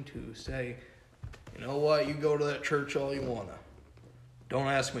willing to say, you know what, you go to that church all you wanna. Don't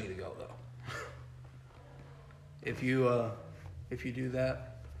ask me to go though. If you do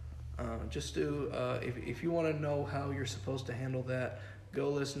that, just do. If you want to know how you're supposed to handle that, go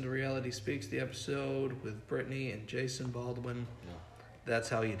listen to Reality Speaks, the episode with Brittany and Jason Baldwin. Yeah. That's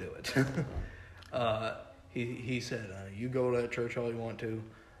how you do it. He said, you go to that church all you want to.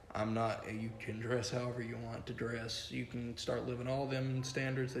 I'm not. You can dress however you want to dress. You can start living all them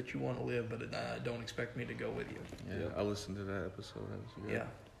standards that you want to live, but don't expect me to go with you. Yeah, I listened to that episode. That was good. Yeah.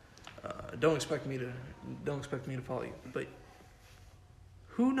 Don't expect me to follow you. But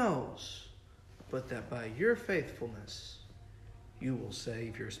who knows but that by your faithfulness you will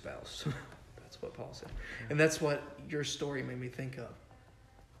save your spouse. That's what Paul said. And that's what your story made me think of.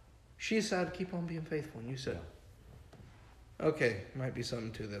 She decided to keep on being faithful, and you said, okay, might be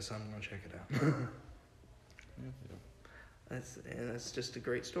something to this. I'm going to check it out. That's just a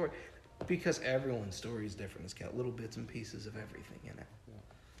great story. Because everyone's story is different. It's got little bits and pieces of everything in it.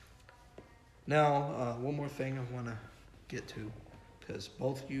 Yeah. Now, one more thing I want to get to, because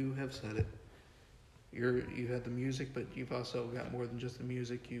both of you have said it. You had the music, but you've also got more than just the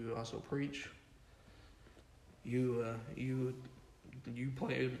music. You also preach. You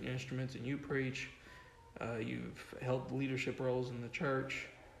play instruments and you preach. You've held leadership roles in the church.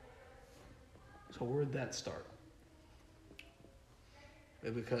 So where'd that start?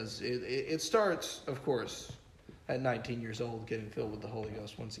 Because it starts, of course, at 19 years old, getting filled with the Holy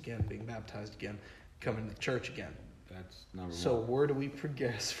Ghost once again, being baptized again, coming to church again. That's number So one. where do we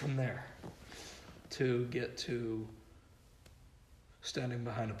progress from there to get to standing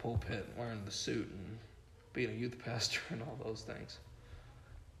behind a pulpit, wearing the suit, and being a youth pastor and all those things?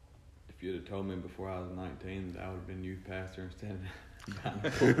 If you'd have told me before I was 19 that I would have been youth pastor and standing behind the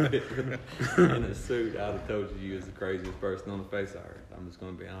pulpit in a suit, I would have told you was the craziest person on the face of earth. I'm just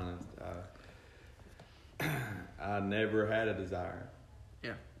going to be honest. I never had a desire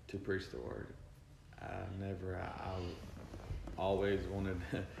to preach the word. I always wanted,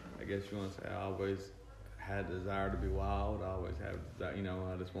 I guess you want to say, I always had a desire to be wild. I always had,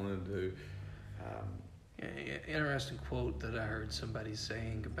 I just wanted to. Interesting quote that I heard somebody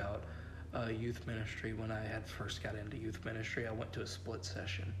saying about youth ministry. When I had first got into youth ministry, I went to a split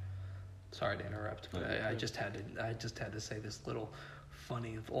session. Sorry to interrupt, but I just had to say this little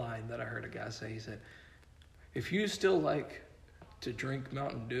funny line that I heard a guy say. He said, "If you still like to drink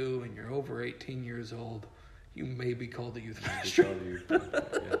Mountain Dew and you're over 18 years old, you may be called a youth minister." Yeah,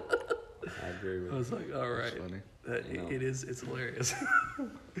 I agree with you. I was like, all right. That's funny. It's hilarious.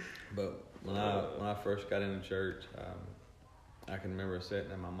 But when I first got into church, I can remember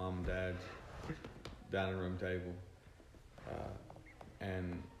sitting at my mom and dad's dining room table,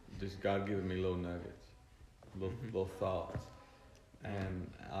 and just God giving me little nuggets, little thoughts,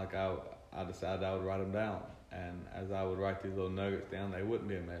 and like I decided I would write them down. And as I would write these little nuggets down, they wouldn't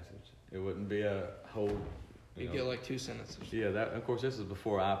be a message. It wouldn't be a whole. You get like 2 sentences. Yeah, of course this was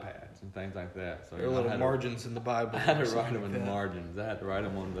before iPads and things like that. So there are little margins in the Bible. I had to write them in the margins. I had to write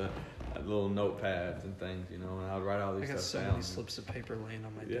them on the little notepads and things, and I would write all these stuff down. I got so many slips of paper laying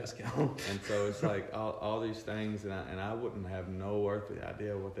on my desk. And so it's like all these things, and I wouldn't have no earthly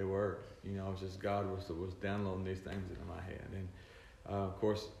idea what they were. It's just God was downloading these things into my head. And of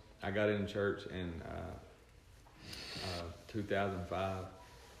course, I got into church in 2005.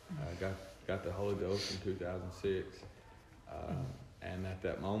 Got the Holy Ghost in 2006, and at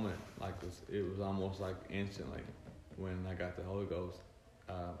that moment, it was almost like instantly when I got the Holy Ghost.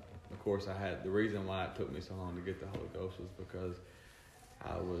 Of course, the reason why it took me so long to get the Holy Ghost was because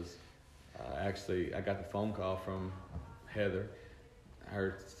I was I got the phone call from Heather. I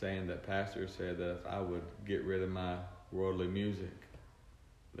heard saying that pastor said that if I would get rid of my worldly music,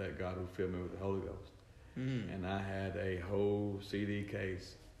 that God would fill me with the Holy Ghost. And I had a whole CD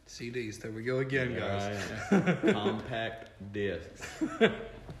case. CDs, there we go again, guys. Right. Compact discs.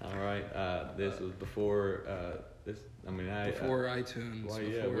 All right. This was before before iTunes. Well,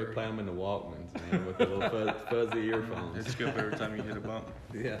 yeah, we play them in the Walkmans, man, with the little fuzzy earphones. It's good every time you hit a bump.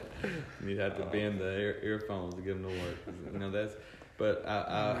 Yeah, and you'd have to bend the earphones to get them to work. But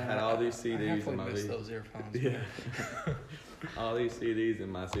I had all these CDs in my. I miss those earphones. Yeah. All these CDs in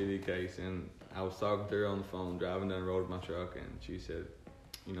my CD case, and I was talking to her on the phone, driving down the road with my truck, and she said,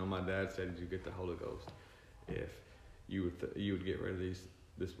 my dad said, "Did you get the Holy Ghost if you would get rid of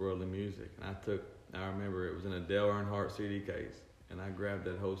this worldly music?" And I remember it was in a Dale Earnhardt CD case, and I grabbed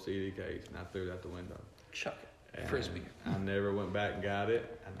that whole CD case and I threw it out the window. Chuck it. And Frisbee. I never went back and got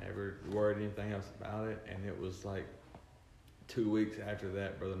it. I never worried anything else about it. And it was like 2 weeks after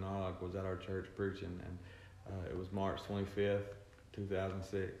that, Brother Narlock was at our church preaching, and it was March 25th,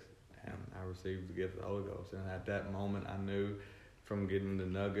 2006, and I received the gift of the Holy Ghost. And at that moment, I knew from getting the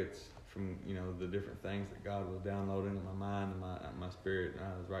nuggets from the different things that God was downloading in my mind and my spirit, and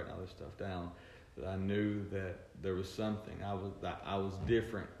I was writing all this stuff down, that I knew that there was something. I was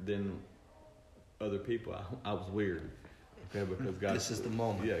different than other people. I was weird. Okay, because God. This is the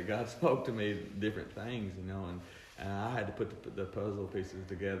moment. Yeah, God spoke to me different things, and I had to put the puzzle pieces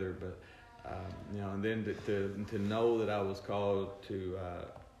together. But and then to know that I was called to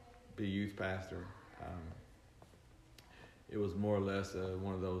be youth pastor. It was more or less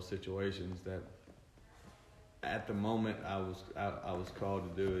one of those situations that, at the moment I was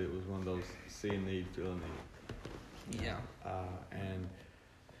called to do it. It was one of those see a need, feel a need. Yeah. And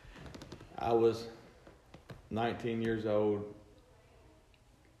I was 19 years old,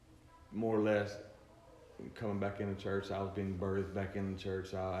 more or less, coming back into church. I was being birthed back into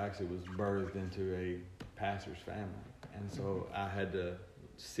church. I actually was birthed into a pastor's family, and so I had to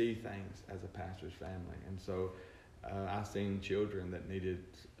see things as a pastor's family, and so. I seen children that needed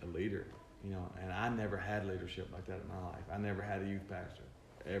a leader, and I never had leadership like that in my life. I never had a youth pastor,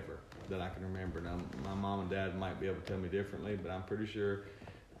 ever, that I can remember. Now, my mom and dad might be able to tell me differently, but I'm pretty sure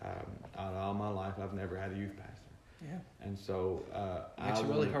out of all my life, I've never had a youth pastor. Yeah. And so... Makes it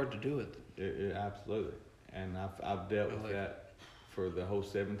really hard to do it. It absolutely. And I've dealt with that for the whole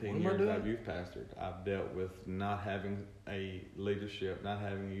 17 years I've youth pastored. I've dealt with not having a leadership, not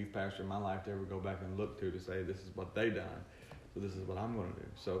having a youth pastor in my life to ever go back and look to say, this is what they done, so this is what I'm going to do.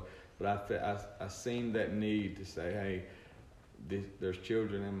 So, but I seen that need to say, hey, there's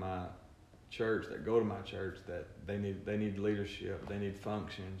children in my church that go to my church that they need leadership, they need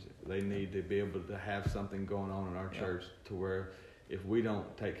functions, they need to be able to have something going on in our church to where if we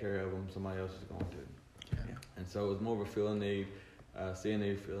don't take care of them, somebody else is going to. Yeah. And so it was more of a feel a need, see a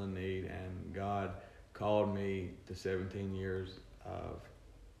need, feel a need, and God called me to 17 years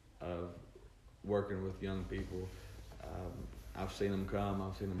of working with young people. I've seen them come,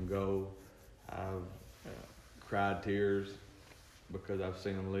 I've seen them go. I've cried tears because I've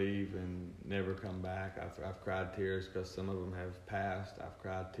seen them leave and never come back. I've cried tears because some of them have passed. I've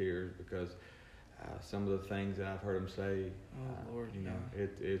cried tears because some of the things that I've heard them say. Oh Lord, you know,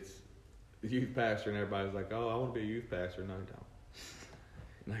 it's the youth pastor, and everybody's like, "Oh, I want to be a youth pastor." No, you don't.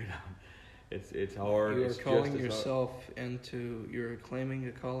 No, you don't. It's hard. You are calling yourself into. You're claiming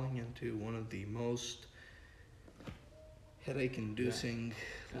a calling into one of the most headache-inducing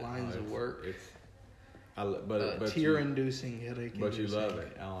lines of work. Tear-inducing, headache-inducing. But you love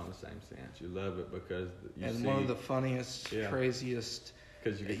it, all in the same sense. You love it because one of the funniest, craziest.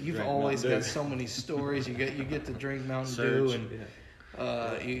 Because you've always got so many stories. You get to drink Mountain Dew, and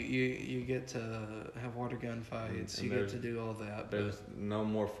you get to have water gun fights. And you get to do all that. There's no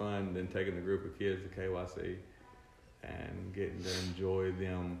more fun than taking a group of kids to KYC and getting to enjoy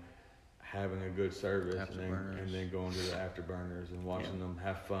them having a good service, and then going to the afterburners and watching them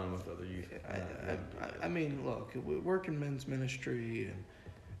have fun with other youth. I mean, look, we work in men's ministry and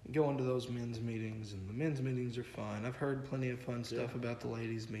go into those men's meetings, and the men's meetings are fun. I've heard plenty of fun stuff about the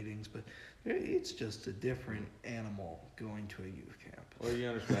ladies' meetings, but it's just a different animal going to a youth camp. Well, you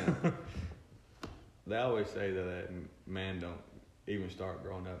understand. They always say that a man don't even start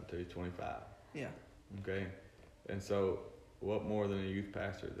growing up until he's 25. Yeah. Okay? And so what more than a youth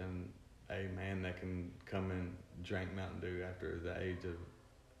pastor than a man that can come and drink Mountain Dew after the age of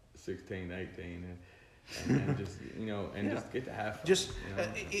 16, 18, and just, just get to have fun. Just,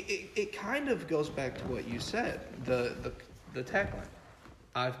 it kind of goes back to what you said, the tagline.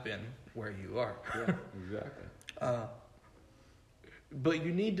 I've been where you are. Yeah, exactly. But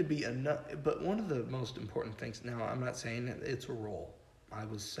you need to be enough. But one of the most important things, now I'm not saying that it's a role. I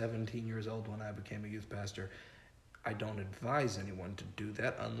was 17 years old when I became a youth pastor. I don't advise anyone to do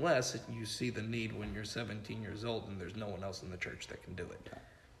that unless you see the need when you're 17 years old and there's no one else in the church that can do it,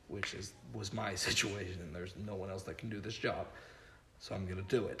 which was my situation. There's no one else that can do this job, so I'm going to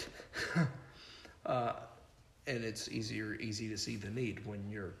do it. And it's easy to see the need when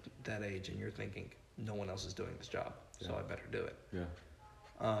you're that age and you're thinking, no one else is doing this job, so I better do it.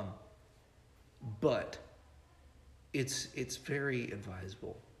 Yeah. But it's very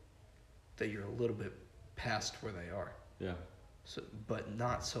advisable that you're a little bit past where they are. Yeah. So, but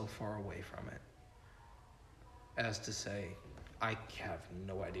not so far away from it as to say, I have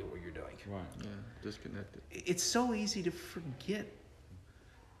no idea what you're doing. Right. Yeah. Disconnected. It's so easy to forget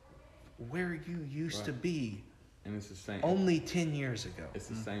where you used to be. And it's the same. Only 10 years ago. It's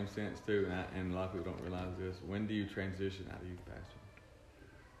the same sense too, and a lot of people don't realize this. When do you transition out of youth pastor?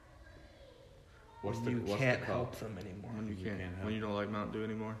 You can't help them anymore. When you can't. When you don't like Mountain Dew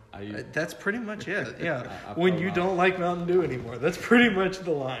anymore. That's pretty much it. Yeah. When you don't like Mountain Dew anymore, that's pretty much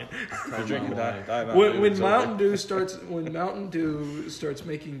the line. You're drinking Diet When Mountain Dew starts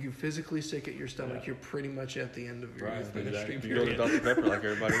making you physically sick at your stomach, you're pretty much at the end of your youth ministry period. You go to Dr. Pepper like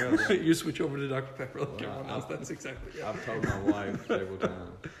everybody else. You switch over to Dr. Pepper like everyone else. That's exactly. Yeah. I've told my wife several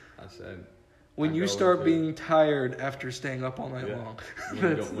times. I said, when you start being tired after staying up all night long,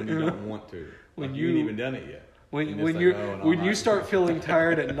 when you don't want to. When you ain't even done it yet. When you start feeling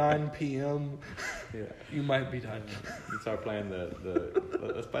tired at 9 p.m., you might be done. You start playing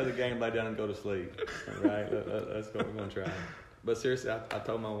let's play the game, lay down and go to sleep. All right, let's go. We're gonna try. But seriously, I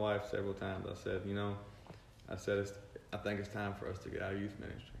told my wife several times. I said, I think it's time for us to get out of youth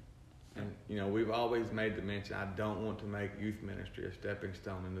ministry. And we've always made the mention, I don't want to make youth ministry a stepping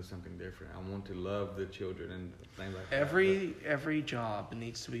stone into something different. I want to love the children and things like that. Every job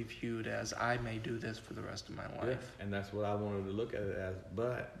needs to be viewed as, I may do this for the rest of my life. Yeah, and that's what I wanted to look at it as.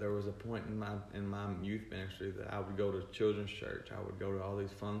 But there was a point in my youth ministry that I would go to children's church. I would go to all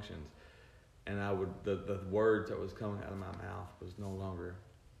these functions, and the words that was coming out of my mouth was no longer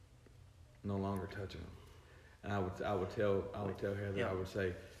touching them. And I would tell Heather, I would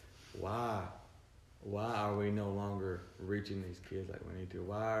say, why are we no longer reaching these kids like we need to?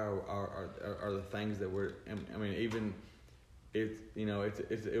 Why are the things that we're, it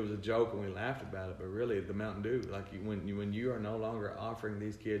was a joke and we laughed about it, but really the Mountain Dew, like when you are no longer offering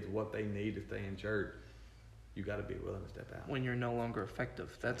these kids what they need to stay in church, you got to be willing to step out. When you're no longer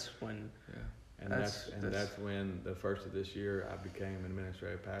effective, that's when. Yeah. And that's when the first of this year I became an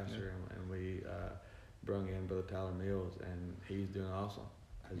administrative pastor, and we brung in Brother Tyler Mills, and he's doing awesome.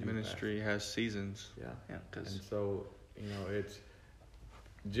 Ministry has seasons. Yeah. And so it's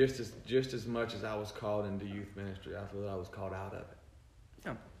just as much as I was called into youth ministry, I feel that I was called out of it.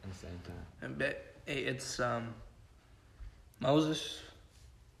 Yeah. At the same time. And it's Moses,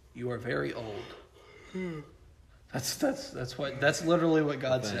 you are very old. That's literally what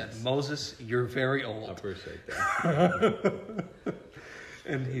God said. Moses, you're very old. I appreciate that.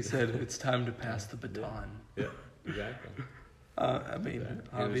 And he said, it's time to pass the baton. Yeah, exactly.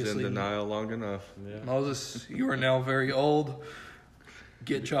 Obviously. He was in denial long enough. Yeah. Moses, you are now very old.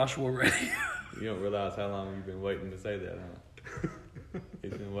 Get Joshua ready. You don't realize how long you've been waiting to say that, huh?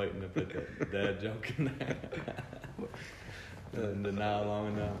 He's been waiting to put that dad joke in there. Denial long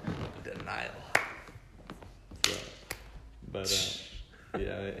enough. Denial. So, but it's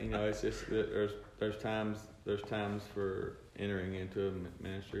just there's times for entering into a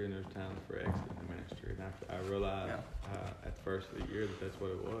ministry, and there's times for exiting the ministry. And I realized at the first of the year that's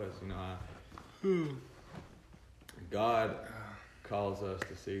what it was. God calls us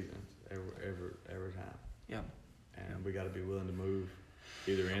to seasons every time. Yeah. And we got to be willing to move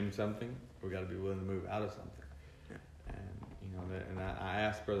either in something, or we got to be willing to move out of something. Yeah. And I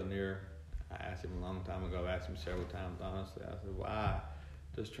asked Brother Neer. I asked him a long time ago. I asked him several times, honestly. I said, why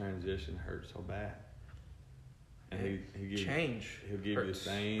does transition hurt so bad? And he'll give you the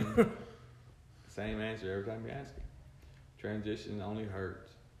same answer every time you ask him. Transition only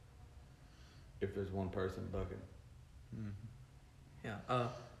hurts if there's one person bucking. Yeah.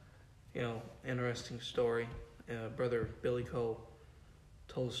 Interesting story. Brother Billy Cole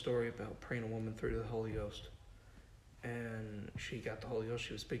told a story about praying a woman through to the Holy Ghost. And she got the Holy Ghost.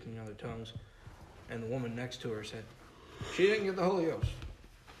 She was speaking in other tongues. And the woman next to her said, she didn't get the Holy Ghost.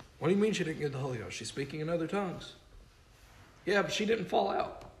 What do you mean she didn't get the Holy Ghost? She's speaking in other tongues. Yeah, but she didn't fall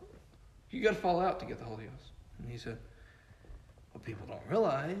out. You got to fall out to get the Holy Ghost. And he said, what people don't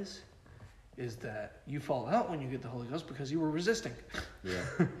realize is that you fall out when you get the Holy Ghost because you were resisting. Yeah.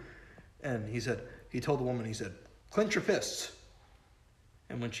 And he told the woman, clench your fists.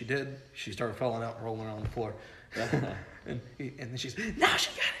 And when she did, she started falling out and rolling around on the floor. and then she said, now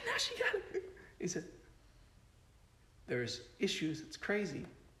she got it. He said, there's issues. It's crazy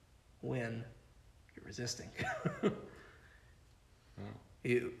when you're resisting.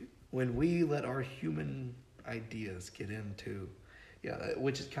 When we let our human ideas get into,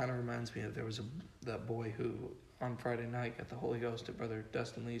 which kind of reminds me of there was that boy who on Friday night got the Holy Ghost at Brother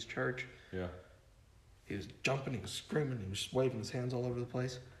Dustin Lee's church. Yeah. He was jumping, he was screaming, he was waving his hands all over the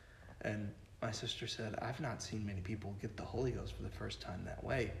place. And my sister said, I've not seen many people get the Holy Ghost for the first time that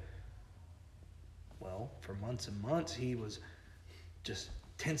way. Well, for months and months, he was just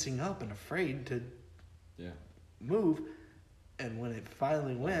tensing up and afraid to move. And when it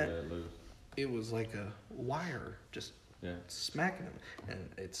finally went, it was like a wire just smacking him. And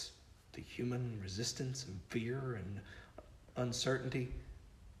it's the human resistance and fear and uncertainty.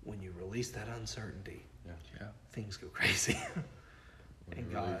 When you release that uncertainty, things go crazy.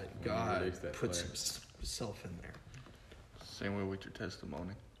 And God puts himself in there. Same way with your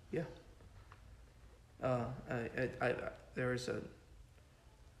testimony. Yeah.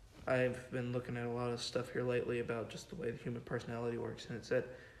 I've been looking at a lot of stuff here lately about just the way the human personality works, and it said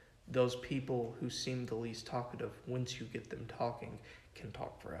those people who seem the least talkative, once you get them talking, can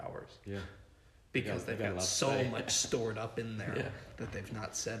talk for hours. Yeah. Because they've got so much stored up in there that they've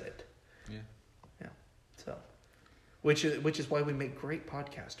not said it. Yeah. Yeah. So, which is why we make great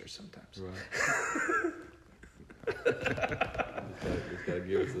podcasters sometimes. Right.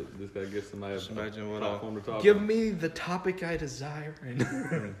 Just gotta give somebody a platform to talk. Give me the topic I desire.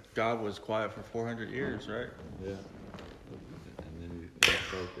 God was quiet for 400 years, right? Yeah. And then he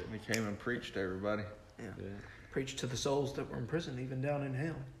spoke it. He came and preached to everybody. Yeah. Preached to the souls that were in prison, even down in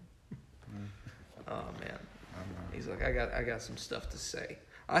hell. Oh man. He's like, I got some stuff to say.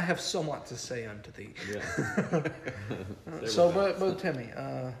 I have somewhat to say unto thee. Yeah. So, but Timmy,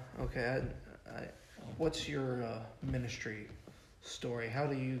 okay, what's your ministry story? How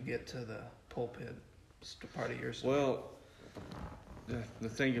do you get to the pulpit part of your story? Well, the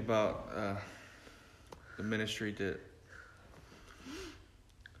thing about the ministry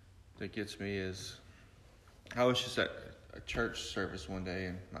that gets me is I was just at a church service one day,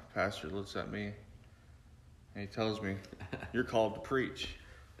 and my pastor looks at me and he tells me, "You're called to preach."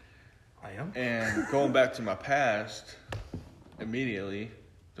 I am. And going back to my past, immediately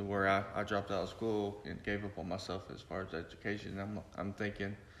to where I dropped out of school and gave up on myself as far as education. I'm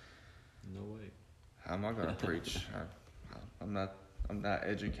thinking, No way. how am I going to preach? I'm not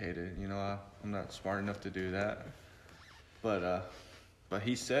educated. I'm not smart enough to do that. But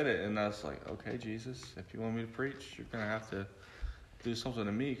he said it, and I was like, okay, Jesus, if you want me to preach, you're going to have to do something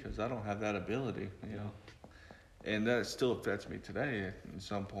to me because I don't have that ability, And that still affects me today in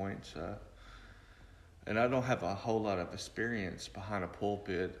some points. And I don't have a whole lot of experience behind a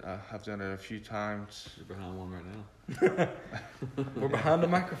pulpit. I've done it a few times. You're behind one right now. We're behind the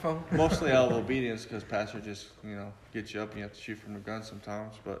microphone. Mostly out of obedience because pastor just, gets you up and you have to shoot from the gun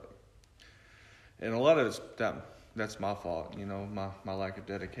sometimes. And a lot of that's my fault, my lack of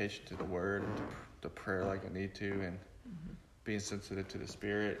dedication to the word, and to prayer like I need to, and being sensitive to the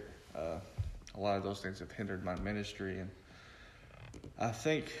Spirit. A lot of those things have hindered my ministry. And I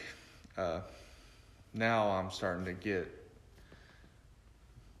think now I'm starting to get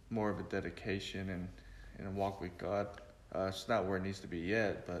more of a dedication and a walk with God. It's not where it needs to be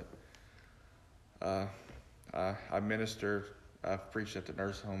yet, but I minister. I've preached at the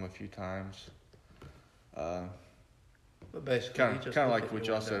nursing home a few times. But basically, kind of like what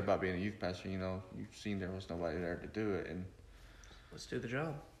y'all said about being a youth pastor. You've seen there was nobody there to do it, and let's do the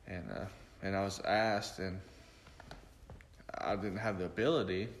job. And I was asked, and I didn't have the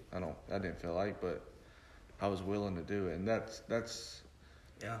ability. I didn't feel like, but I was willing to do it, and that's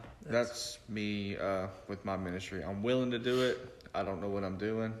me with my ministry. I'm willing to do it. I don't know what I'm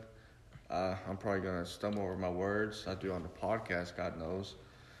doing. I'm probably gonna stumble over my words. I do on the podcast, God knows.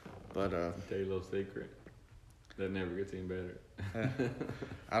 But I'll tell you a little secret. That never gets any better.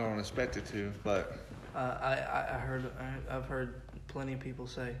 I don't expect it to, but I've heard plenty of people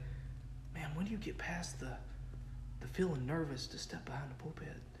say, "Man, when do you get past the feeling nervous to step behind the pulpit?"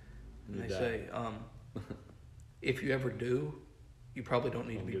 And they say, if you ever do, you probably don't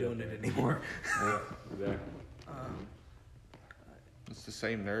need to be doing it anymore. Yeah, exactly. It's the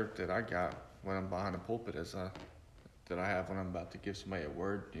same nerve that I got when I'm behind the pulpit as that I have when I'm about to give somebody a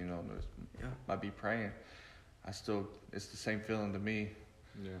word. Might be praying. It's the same feeling to me.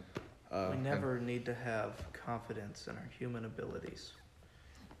 Yeah. We never need to have confidence in our human abilities.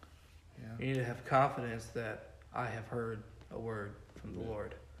 Yeah. You need to have confidence that I have heard a word from the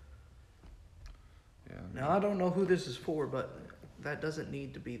Lord. Yeah. Now, I don't know who this is for, but that doesn't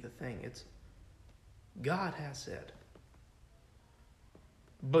need to be the thing. It's God has said.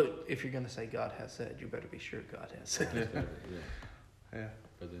 But if you're going to say God has said, you better be sure God has said. Yeah.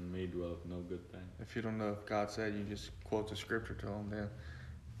 Because in me dwelleth no good thing. If you don't know if God said, you just quote the scripture to him.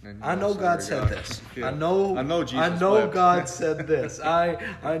 Then I know God said this. Yeah. I know Jesus. I know wept. God said this.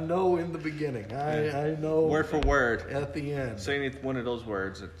 I know in the beginning. I know word for word at the end. Say any one of those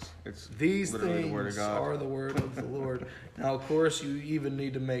words. It's These literally things the word of God. are the word of the Lord. Now, of course, you even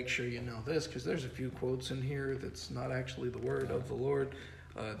need to make sure you know this, because there's a few quotes in here that's not actually the word of the Lord.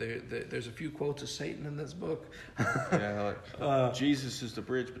 There's a few quotes of Satan in this book. Jesus is the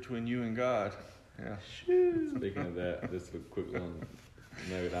bridge between you and God. Yeah. Speaking of that, just a quick little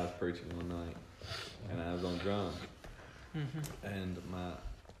nugget. I was preaching one night, and I was on drums, and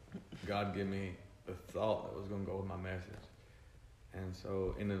God gave me the thought that was going to go with my message. And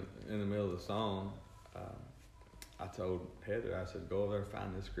so in the middle of the song, I told Heather, I said, go over there and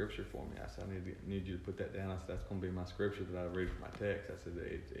find this scripture for me. I said, I need you to put that down. I said, that's going to be my scripture that I read for my text. I said,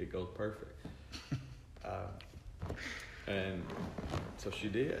 it goes perfect. And so she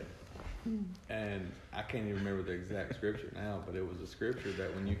did. And I can't even remember the exact scripture now, but it was a scripture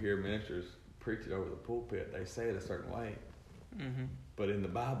that when you hear ministers preach it over the pulpit, they say it a certain way. Mm-hmm. But in the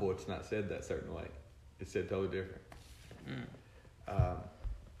Bible, it's not said that certain way. It's said totally different.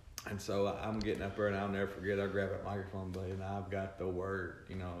 And so I'm getting up there, and I'll never forget, I grabbed that microphone blade, and I've got the word.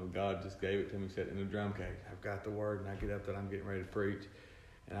 God just gave it to me, set it in the drum case. I've got the word, and I get up there, and I'm getting ready to preach.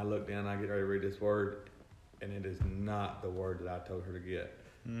 And I look down, and I get ready to read this word, and it is not the word that I told her to get.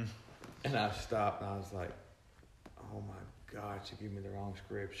 And I stopped, and I was like, oh my God, she gave me the wrong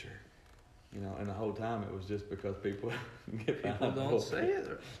scripture. And the whole time it was just because people don't say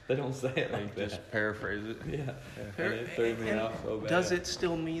it. They don't say it like that. Just paraphrase it. Yeah. And it threw me off so bad. Does it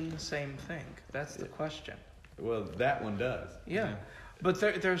still mean the same thing? That's the question. Well, that one does. Yeah. But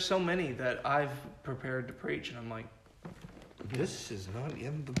there's so many that I've prepared to preach, and I'm like, this is not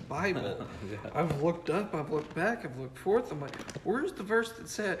in the Bible. Yeah. I've looked up, I've looked back, I've looked forth. I'm like, where is the verse that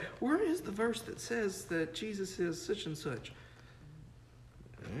says that Jesus is such and such?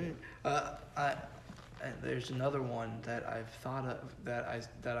 And there's another one that I've thought of that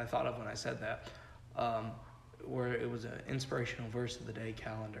I thought of when I said that, where it was an inspirational verse of the day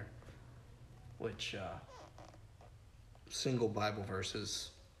calendar, which single Bible verses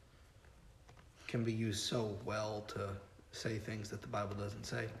can be used so well to say things that the Bible doesn't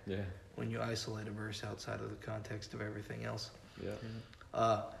say. Yeah. When you isolate a verse outside of the context of everything else.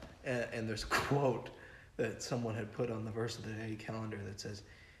 Yeah. And there's a quote that someone had put on the verse of the day calendar that says,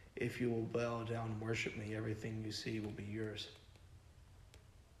 "If you will bow down and worship me, everything you see will be yours."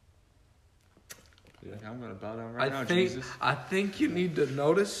 Yeah. I'm going to bow down right now, think, Jesus. I think you need to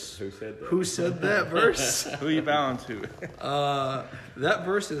notice Who said that? who said that verse. Who are you bowing to? That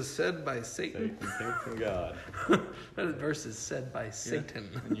verse is said by Satan. Satan came from God. That verse is said by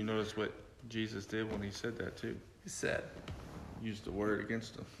Satan. And you notice what Jesus did when he said that too. He said, Used the word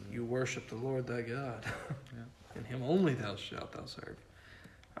against him. "You worship the Lord thy God, Yeah. and him only thou shalt thou serve."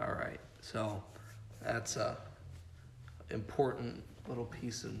 All right, so that's a important little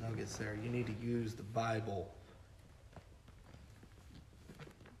piece of nuggets there. You need to use the Bible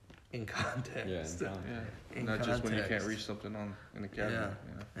in context. Yeah, in context. Yeah. In Not just when you can't context. reach something in the cabinet.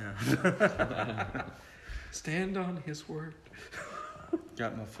 Yeah. Stand on his word.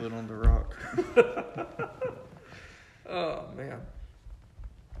 Got my foot on the rock. Oh, man.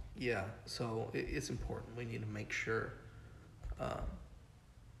 Yeah, so it's important. We need to make sure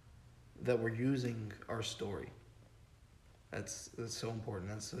that we're using our story. That's so important.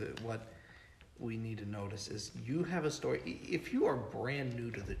 That's what we need to notice is you have a story. If you are brand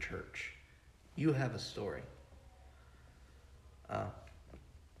new to the church, you have a story.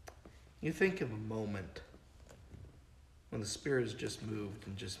 You think of a moment when the Spirit has just moved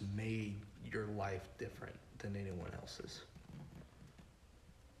and just made your life different than anyone else's.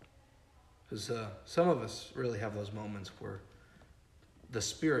 Because some of us really have those moments where the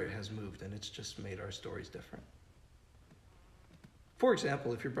Spirit has moved and it's just made our stories different. For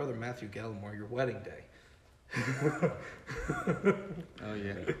example, if your brother Matthew Gallimore, your wedding day. Oh,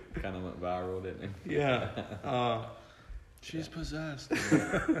 yeah. Kind of went viral, didn't it? Yeah. She's possessed.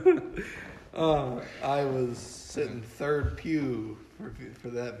 I was sitting third pew for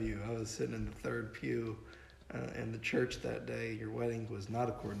that view. I was sitting in the third pew in the church that day. Your wedding was not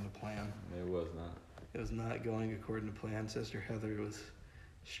according to plan. It was not. It was not going according to plan. Sister Heather was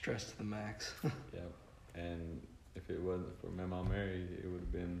stressed to the max. Yep. And if it wasn't for my mom Mary, it would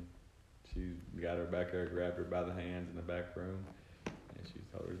have been, she got her back there, grabbed her by the hands in the back room, and she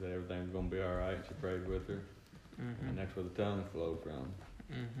told her that everything was going to be all right. She prayed with her, and that's where the tongues flowed from.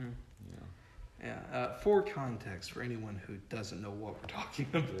 Mm-hmm. You know. Yeah. For context, for anyone who doesn't know what we're talking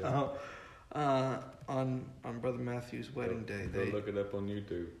about, on Brother Matthew's wedding day, Go look it up on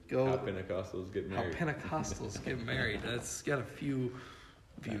YouTube. Go How Pentecostals get married. How Pentecostals get married. That's got a few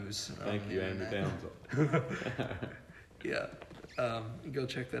views. Thank you, Andy Townsend. Yeah. Go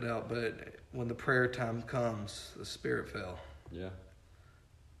check that out. But when the prayer time comes, the Spirit fell. Yeah.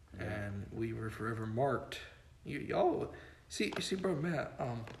 And we were forever marked. Y'all see, Brother Matt.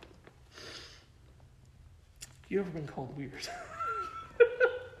 You ever been called weird?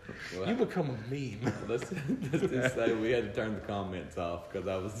 Well, You become a meme. let's just say we had to turn the comments off because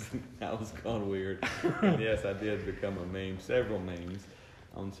I was gone weird. And yes, I did become a meme, several memes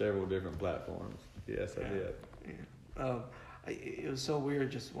on several different platforms. Yes, I did. Yeah. It was so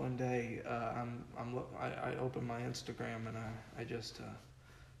weird. Just one day, I opened my Instagram and I just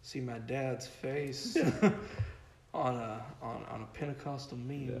see my dad's face on a Pentecostal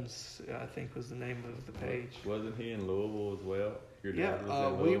memes. I think was the name of the page. Wasn't he in Louisville as well? Your Yeah, dad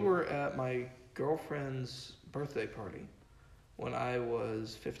was in we Louisville? were at my girlfriend's birthday party when I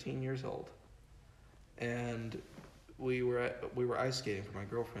was 15 years old, and we were ice skating for my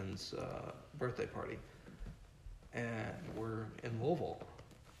girlfriend's birthday party, and we're in Louisville,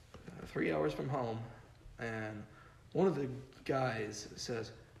 3 hours from home, and one of the guys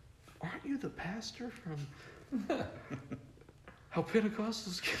says, "Aren't you the pastor from How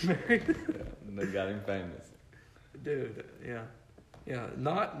Pentecostals Get Married?" Yeah, and they got him famous. Dude, yeah. Yeah,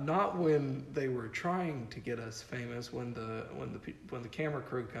 not when they were trying to get us famous. When the camera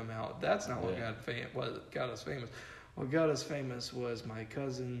crew come out, that's not what got us famous. What got us famous was my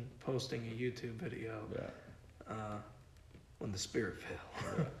cousin posting a YouTube video. Yeah. When the Spirit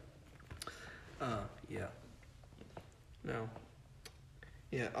fell. Yeah. No.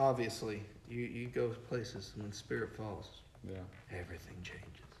 Yeah, obviously, you go places when the Spirit falls. Yeah. Everything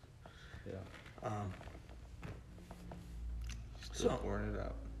changes. Yeah. Still pouring it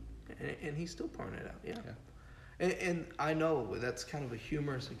out. And he's still pouring it out, yeah. And I know that's kind of a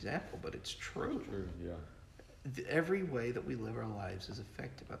humorous example, but it's true. True. Yeah. Every way that we live our lives is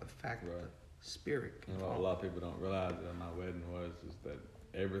affected by the fact that the Spirit can And fall. what a lot of people don't realize at my wedding is that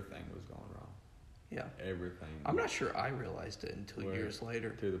everything was going wrong. Yeah. Everything. I'm not sure I realized it until Where- years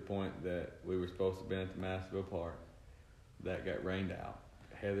later. To the point that we were supposed to be at the Massville Park. that got rained out.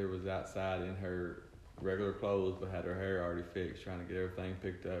 Heather was outside in her regular clothes, but had her hair already fixed, trying to get everything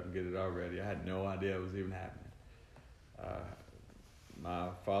picked up and get it all ready. I had no idea it was even happening. My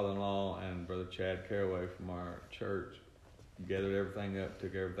father-in-law and Brother Chad Caraway from our church gathered everything up,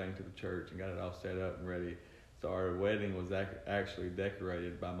 took everything to the church, and got it all set up and ready. So our wedding was actually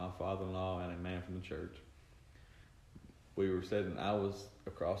decorated by my father-in-law and a man from the church. We were sitting, I was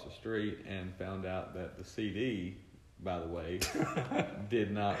across the street and found out that the CD, by the way,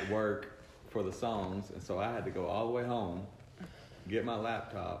 did not work for the songs, and so I had to go all the way home, get my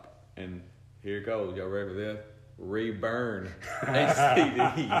laptop, and here it goes. Y'all ready for this? Reburn a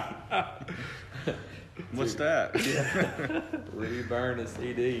CD. What's that? Reburn a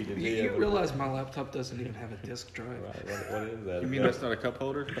CD to be You able realize my laptop doesn't even have a disk drive. Right, what is that? You mean that's not a cup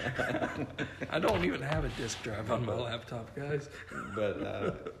holder? I don't even have a disk drive on my laptop, guys. But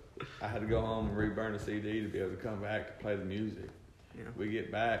I had to go home and reburn a CD to be able to come back to play the music. Yeah. We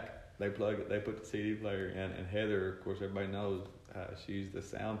get back, they plug it, they put the CD player in, and Heather, of course, everybody knows, she's the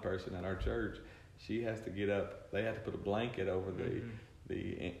sound person at our church. She has to get up. They have to put a blanket over the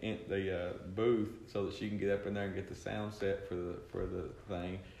booth so that she can get up in there and get the sound set for the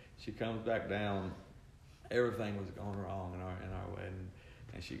thing. She comes back down. Everything was going wrong in our wedding,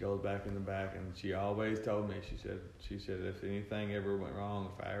 and she goes back in the back, and she always told me. She said if anything ever went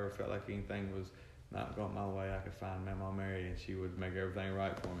wrong, if I ever felt like anything was not going my way, I could find Mama Mary, and she would make everything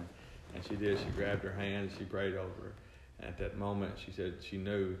right for me. And she did. She grabbed her hand and she prayed over her. And at that moment, she said she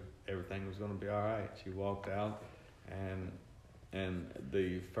knew everything was going to be all right. She walked out, and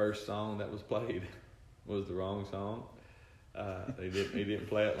the first song that was played was the wrong song. He didn't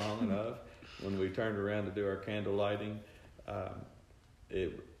play it long enough. When we turned around to do our candle lighting,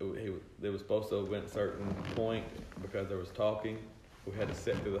 it was supposed to have went a certain point because there was talking. We had to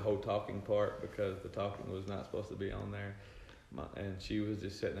sit through the whole talking part because the talking was not supposed to be on there. And she was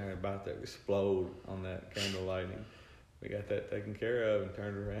just sitting there about to explode on that candle lighting. We got that taken care of and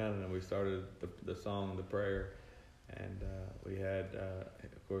turned around, and then we started the song, the prayer. And we had,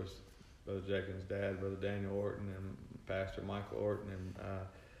 of course, Brother Jenkins' dad, Brother Daniel Orton, and Pastor Michael Orton,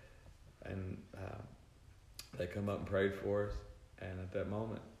 and they come up and prayed for us. And at that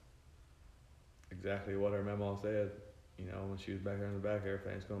moment, exactly what our mama said, when she was back there in the back,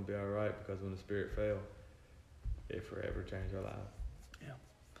 everything's going to be all right, because when the Spirit fell, it forever changed our lives. Yeah.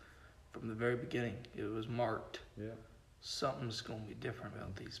 From the very beginning, it was marked. Yeah. Something's going to be different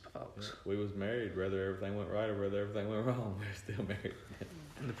about these folks. Yeah. We was married, whether everything went right or whether everything went wrong. We're still married.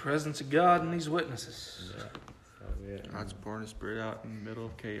 In the presence of God and these witnesses. Yeah. So, yeah. God's pouring His Spirit out in the middle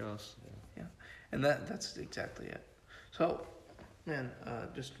of chaos. Yeah. And that's exactly it. So, man,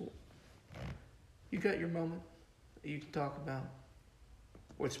 you got your moment that you can talk about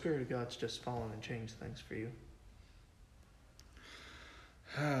where the Spirit of God's just fallen and changed things for you?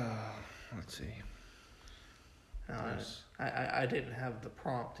 Let's see. I didn't have the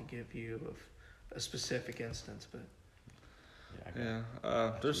prompt to give you of a specific instance, but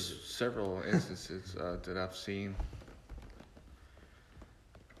there's several instances that I've seen.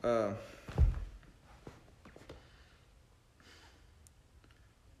 I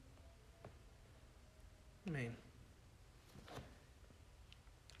mean,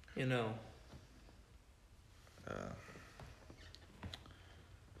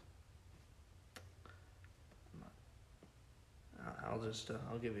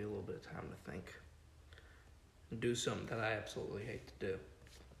 I'll give you a little bit of time to think and do something that I absolutely hate to do.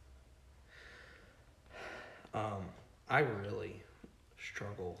 I really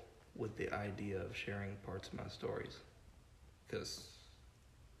struggle with the idea of sharing parts of my stories because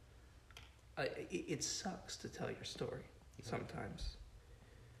it sucks to tell your story sometimes,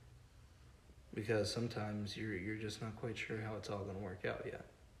 because sometimes you're just not quite sure how it's all going to work out yet.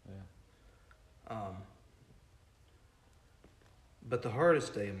 Yeah. But the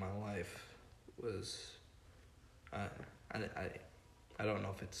hardest day of my life was, I don't know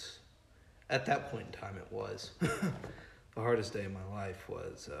if it's, at that point in time it was. The hardest day of my life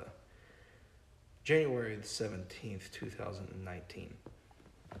was January the 17th, 2019.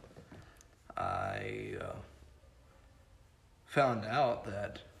 I found out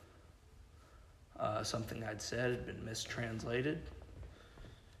that something I'd said had been mistranslated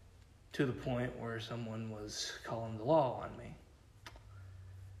to the point where someone was calling the law on me.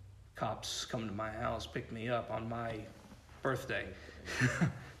 Cops come to my house, pick me up on my birthday,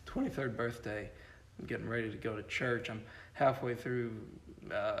 23rd birthday. I'm getting ready to go to church. I'm halfway through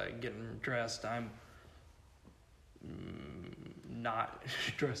getting dressed. I'm not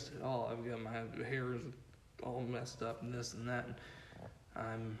dressed at all. I've got my hair is all messed up and this and that. And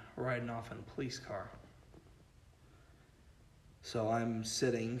I'm riding off in a police car. So I'm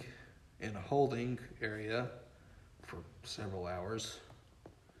sitting in a holding area for several hours.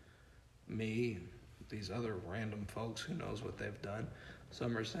 Me, these other random folks, who knows what they've done.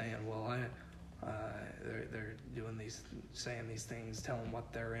 Some are saying, well, they're doing saying these things, telling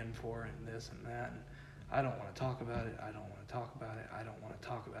what they're in for and this and that. And I don't want to talk about it. I don't want to talk about it. I don't want to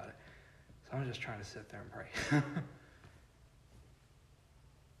talk about it. So I'm just trying to sit there and pray.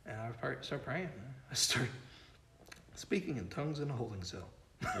 And I start praying. I start speaking in tongues in a holding cell.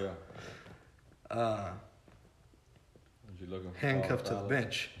 Yeah. Was you looking for handcuffed to the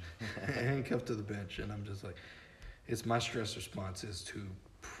bench. Handcuffed to the bench. And I'm just like, it's my stress response is to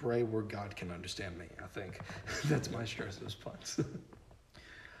pray where God can understand me, I think. That's my stress response.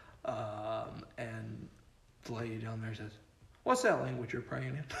 And the lady down there says, what's that language you're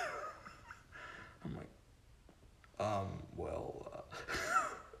praying in? I'm like, are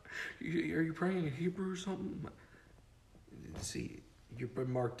you praying in Hebrew or something? See, you've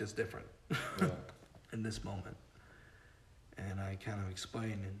been marked as different in this moment. And I kind of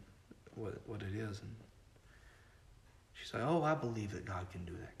explained what it is. And she's like, oh, I believe that God can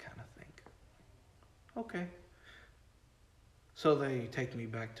do that kind of thing. Okay. So they take me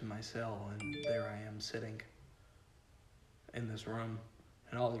back to my cell, and there I am sitting in this room.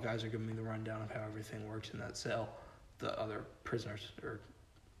 And all the guys are giving me the rundown of how everything works in that cell, the other prisoners or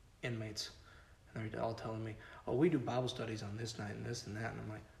inmates. And they're all telling me, oh, we do Bible studies on this night and this and that. And I'm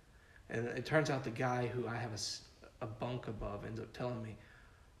like, and it turns out the guy who I have a bunk above ends up telling me,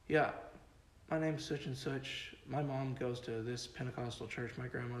 yeah, my name's such and such. My mom goes to this Pentecostal church. My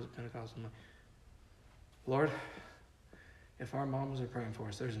grandma's a Pentecostal. I'm like, Lord, if our moms are praying for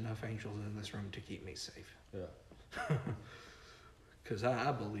us, there's enough angels in this room to keep me safe. Yeah. Because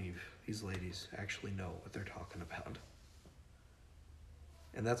I believe these ladies actually know what they're talking about.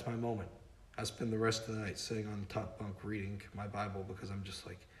 And that's my moment. I spend the rest of the night sitting on the top bunk reading my Bible because I'm just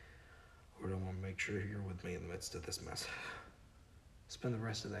like, Lord, I want to make sure you're with me in the midst of this mess. Spend the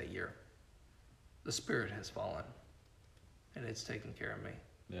rest of that year. The Spirit has fallen, and it's taken care of me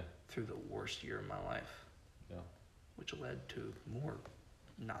through the worst year of my life, which led to more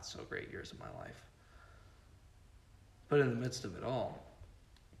not so great years of my life. But in the midst of it all,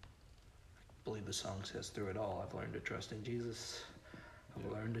 I believe the song says, through it all, I've learned to trust in Jesus. I've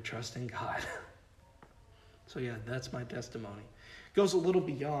learned to trust in God. So yeah, that's my testimony. It goes a little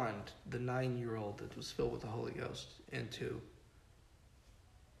beyond the 9-year-old that was filled with the Holy Ghost into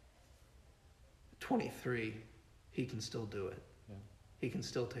 23. He can still do it. Yeah. He can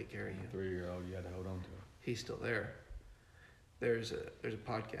still take care of you. 3-year-old, you had to hold on to it. He's still there. There's a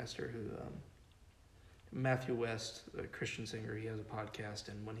podcaster who, Matthew West, a Christian singer, he has a podcast,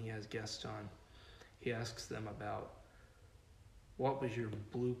 and when he has guests on, he asks them about, what was your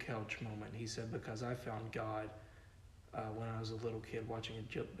blue couch moment? He said, because I found God when I was a little kid watching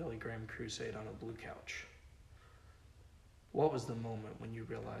a Billy Graham crusade on a blue couch. What was the moment when you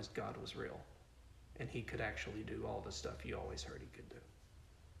realized God was real and he could actually do all the stuff you always heard he could do?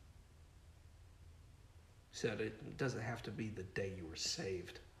 He said it doesn't have to be the day you were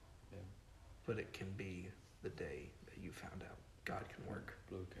saved, but it can be the day that you found out God can work.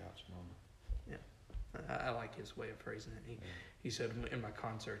 Blue couch moment. I like his way of phrasing it. He said in my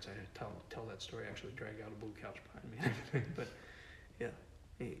concerts, I tell that story, actually drag out a blue couch behind me and everything. But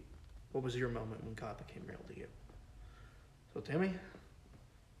yeah, what was your moment when God became real to you? So Timmy,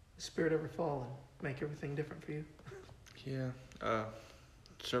 the Spirit ever fall and make everything different for you? Yeah,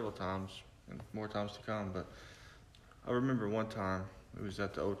 several times and more times to come. But I remember one time, it was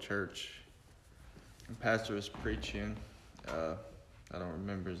at the old church, and pastor was preaching. I don't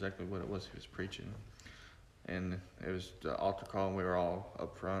remember exactly what it was he was preaching. And it was the altar call, and we were all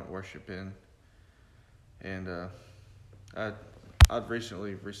up front worshiping. And I'd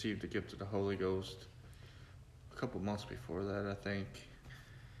recently received the gift of the Holy Ghost a couple months before that, I think.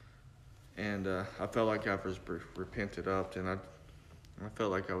 And I felt like I was repented up, and I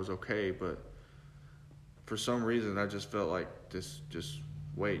felt like I was okay. But for some reason, I just felt like this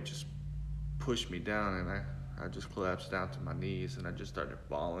weight just pushed me down, and I just collapsed down to my knees, and I just started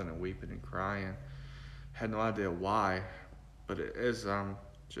bawling and weeping and crying. Had no idea why, but as I'm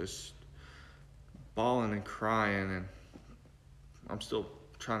just bawling and crying, and I'm still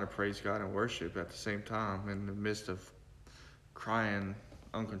trying to praise God and worship at the same time in the midst of crying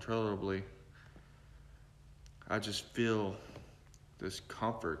uncontrollably, I just feel this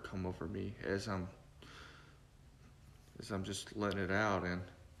comfort come over me as I'm just letting it out,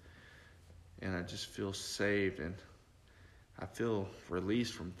 and I just feel saved, and I feel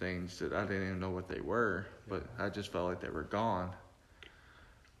released from things that I didn't even know what they were, but I just felt like they were gone.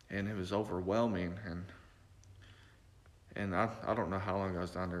 And it was overwhelming, And I don't know how long I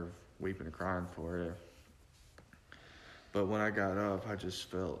was down there weeping and crying for it. But when I got up, I just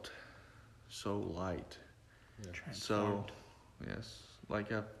felt so light. Yeah. So, yes,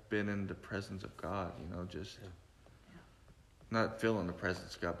 like I've been in the presence of God, just not feeling the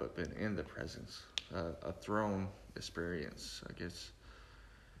presence of God, but been in the presence, a throne experience, I guess.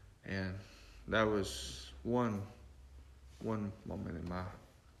 And that was one moment in my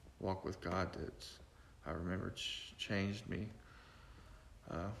walk with God that I remember changed me.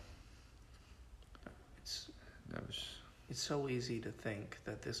 It's so easy to think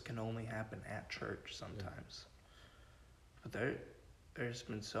that this can only happen at church sometimes. But there's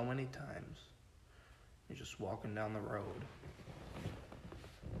been so many times you're just walking down the road,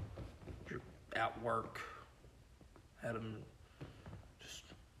 you're at work, just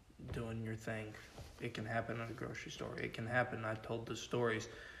doing your thing. It can happen at a grocery store. It can happen. I've told the stories.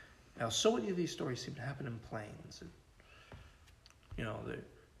 Now, so many of these stories seem to happen in planes. And, they're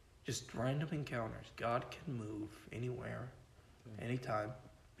just random encounters. God can move anywhere, anytime.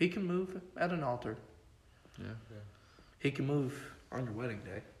 He can move at an altar. Yeah. He can move on your wedding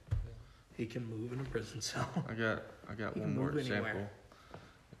day. He can move in a prison cell. I got one more example,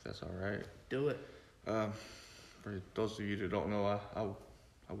 if that's all right. Do it. For those of you that don't know,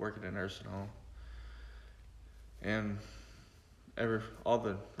 I work in a nursing home, and all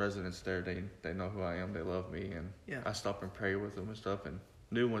the residents there, they know who I am. They love me, and I stop and pray with them and stuff. And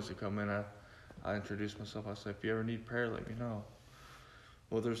new ones that come in, I introduce myself. I say, if you ever need prayer, let me know.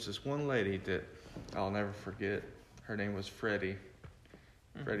 Well, there's this one lady that I'll never forget. Her name was Freddie.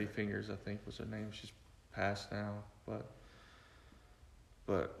 Freddie Fingers, I think, was her name. She's passed now, but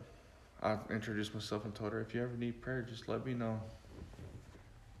I introduced myself and told her, if you ever need prayer, just let me know.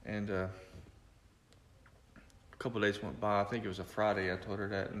 And a couple of days went by. I think it was a Friday. I told her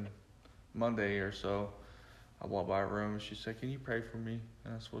that, and Monday or so, I walked by her room and she said, "Can you pray for me?"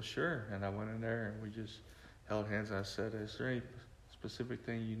 And I said, "Well, sure." And I went in there and we just held hands. And I said, "Is there any specific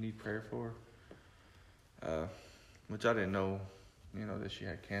thing you need prayer for?" Which I didn't know, that she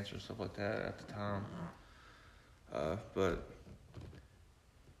had cancer and stuff like that at the time. But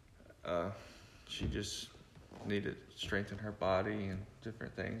she just needed strength in her body and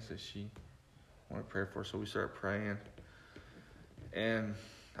different things that she wanted prayer for. So we started praying. And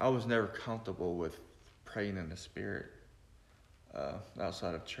I was never comfortable with praying in the Spirit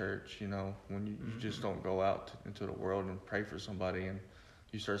outside of church, when you just don't go out into the world and pray for somebody and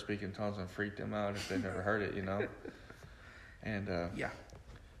you start speaking tongues and freak them out if they've never heard it, And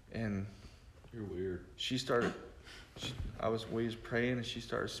and you're weird. We was praying and she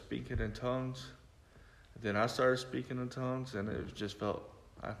started speaking in tongues. Then I started speaking in tongues, and I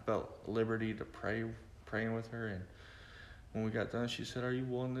felt liberty to praying with her. And when we got done, she said, "Are you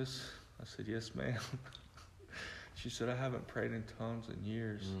willing this?" I said, "Yes, ma'am." She said, "I haven't prayed in tongues in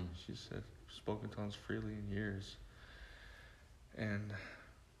years." She said, "Spoken tongues freely in years." And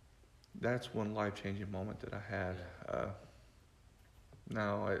that's one life-changing moment that I had.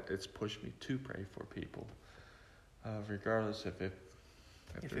 Now it's pushed me to pray for people, regardless if they're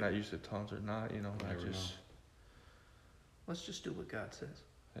not used to tongues or not. Let's just do what God says.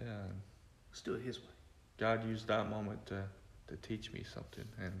 Yeah. Let's do it His way. God used that moment to teach me something,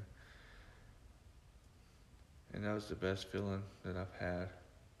 and that was the best feeling that I've had.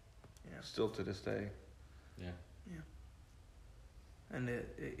 Yeah. Still to this day. Yeah. And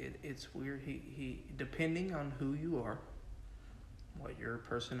it's weird. He depending on who you are, what your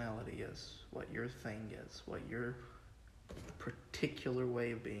personality is, what your thing is, what your particular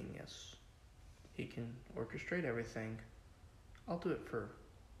way of being is, He can orchestrate everything. I'll do it for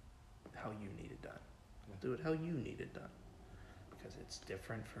how you need it done. I'll do it how you need it done, because it's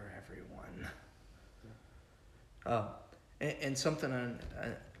different for everyone. And something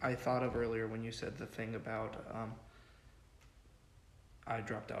I thought of earlier when you said the thing about I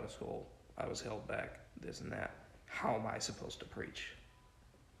dropped out of school, I was held back, this and that. How am I supposed to preach?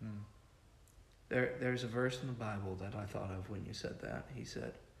 There's a verse in the Bible that I thought of when you said that. He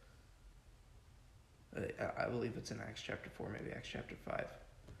said, I believe it's in Acts chapter 4, maybe Acts chapter 5,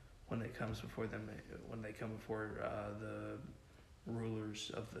 when they come before the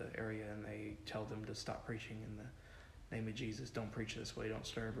rulers of the area and they tell them to stop preaching in the name of Jesus, don't preach this way, don't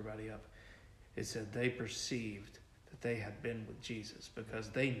stir everybody up. It said they perceived that they had been with Jesus because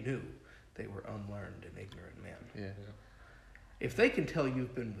they knew they were unlearned and ignorant men. Yeah. If they can tell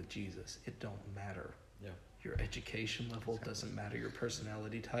you've been with Jesus, it don't matter. Yeah. Your education level doesn't matter. Your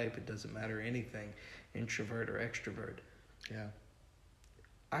personality type, it doesn't matter anything, introvert or extrovert. Yeah.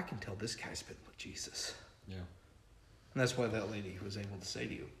 I can tell this guy's been with Jesus. Yeah. And that's why that lady was able to say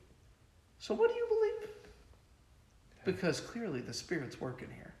to you, "So what do you believe?" Because clearly the Spirit's working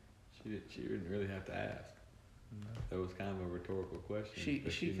here. She didn't really have to ask. No. That was kind of a rhetorical question. She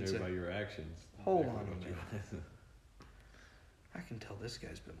She could knew say, by your actions. hold exactly on a what you minute. I can tell this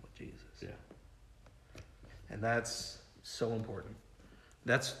guy's been with Jesus. Yeah. And that's so important.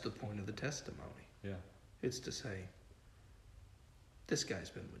 That's the point of the testimony. Yeah. It's to say, this guy's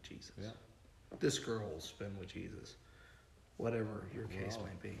been with Jesus. Yeah. This girl's been with Jesus. Whatever your case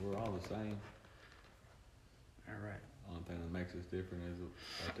might be. We're all the same. All right. Only thing that makes us different is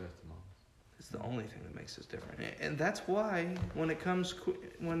our testimony. It's the only thing that makes us different. And that's why when it comes,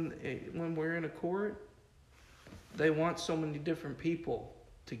 when we're in a court, they want so many different people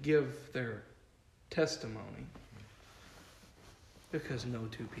to give their testimony. Because no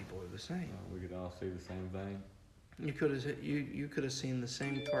two people are the same. We could all see the same thing. You could have seen the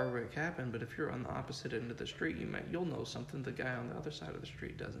same car wreck happen, but if you're on the opposite end of the street, you'll know something the guy on the other side of the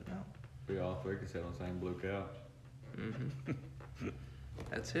street doesn't know. We all three could sit on the same blue couch. Mm-hmm.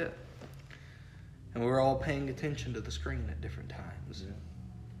 That's it. And we're all paying attention to the screen at different times. Yeah.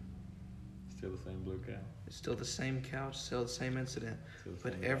 Still the same blue couch. It's still the same couch, still the same incident,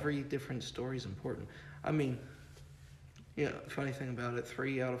 but same every different story is important. I mean, funny thing about it,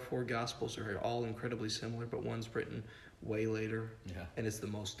 3 out of 4 Gospels are all incredibly similar, but one's written way later, and it's the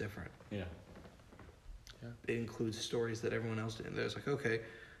most different. Yeah. It includes stories that everyone else did. And there's like, okay,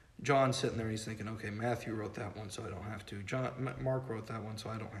 John's sitting there and he's thinking, okay, Matthew wrote that one, so I don't have to. Mark wrote that one, so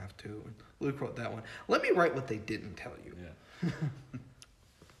I don't have to. And Luke wrote that one. Let me write what they didn't tell you. Yeah.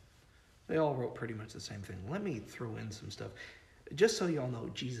 They all wrote pretty much the same thing. Let me throw in some stuff. Just so y'all know,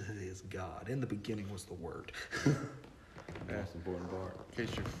 Jesus is God. In the beginning was the Word. Most important part. In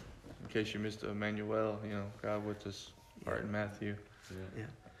case you missed Emmanuel, God with us, part in Matthew. Yeah.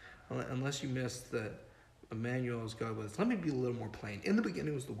 Unless you missed that Emmanuel is God with us. Let me be a little more plain. In the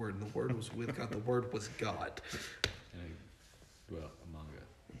beginning was the Word, and the Word was with God. The Word was God. And he dwelt among us.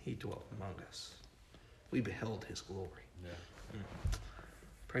 He dwelt among us. We beheld His glory. Yeah.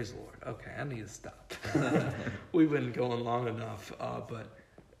 Praise the Lord. Okay, I need to stop. We've been going long enough, but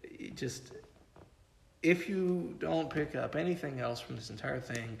if you don't pick up anything else from this entire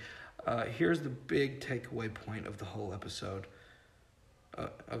thing, here's the big takeaway point of the whole episode.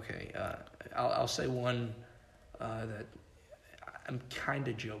 I'll say one that I'm kind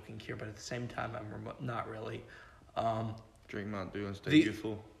of joking here, but at the same time, I'm not really. Drink Mount Dew and stay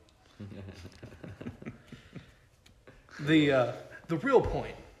youthful. The real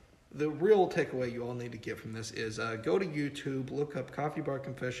point, the real takeaway you all need to get from this is go to YouTube, look up Coffee Bar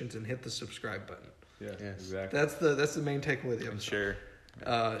Confessions, and hit the subscribe button. Yeah, yes. Exactly. That's the main takeaway of the episode. And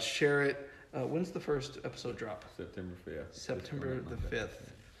share. Share it. When's the first episode drop? September 5th. September the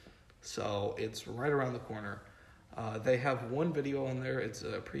 5th. So it's right around the corner. They have one video on there. It's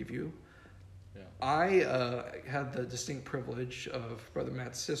a preview. Yeah. I had the distinct privilege of Brother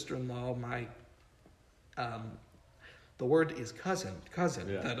Matt's sister-in-law, the word is cousin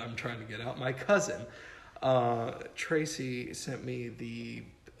that I'm trying to get out. My cousin, Tracy, sent me the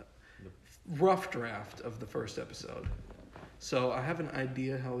rough draft of the first episode. So I have an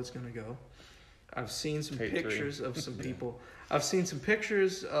idea how it's going to go. I've seen some pictures of some people. I've seen some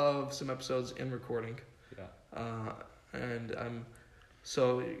pictures of some episodes in recording. Yeah.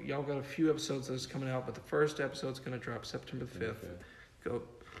 So y'all got a few episodes that's coming out, but the first episode's going to drop September the 5th.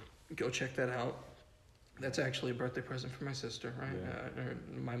 Go check that out. That's actually a birthday present for my sister, right? Yeah. Or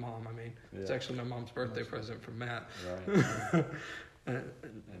my mom, I mean. Yeah. It's actually my mom's birthday present from Matt. Right.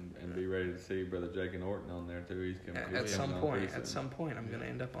 and be ready to see Brother Jake and Orton on there too. He's coming at some point, I'm going to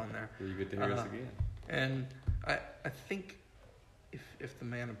end up on there. So you get to hear us again. And I think if the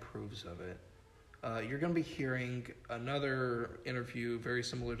man approves of it, you're going to be hearing another interview very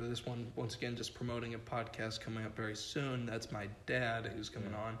similar to this one. Once again, just promoting a podcast coming up very soon. That's my dad who's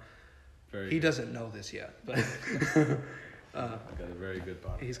coming on. He doesn't know this yet, but got a very good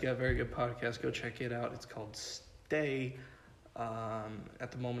podcast. He's got a very good podcast. Go check it out. It's called Stay. At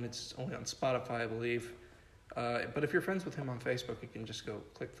the moment, it's only on Spotify, I believe. But if you're friends with him on Facebook, you can just go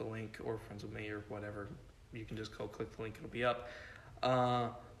click the link, or friends with me, or whatever. You can just go click the link. It'll be up.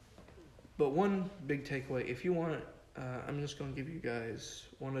 But one big takeaway, if you want, I'm just going to give you guys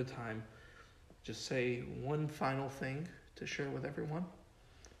one at a time. Just say one final thing to share with everyone.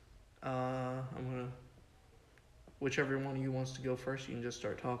 Whichever one of you wants to go first, you can just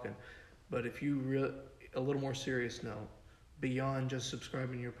start talking. But if you a little more serious note, beyond just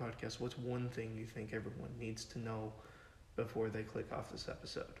subscribing to your podcast, what's one thing you think everyone needs to know before they click off this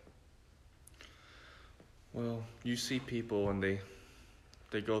episode? Well, you see people and they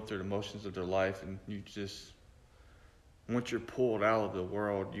go through the motions of their life, and you just, once you're pulled out of the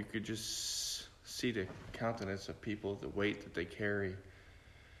world, you could just see the countenance of people, the weight that they carry.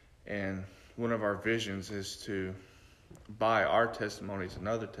 And one of our visions is to, by our testimonies and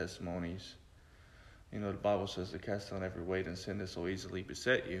other testimonies, the Bible says to cast down every weight and sin that so easily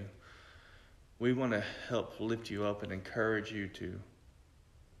beset you. We want to help lift you up and encourage you to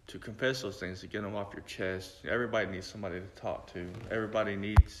confess those things, to get them off your chest. Everybody needs somebody to talk to. Everybody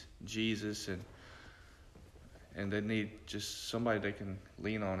needs Jesus, and they need just somebody they can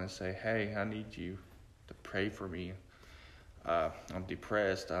lean on and say, hey, I need you to pray for me. I'm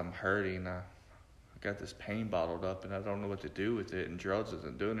depressed. I'm hurting. I got this pain bottled up, and I don't know what to do with it. And drugs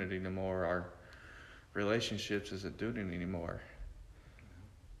isn't doing it anymore. Our relationships isn't doing it anymore.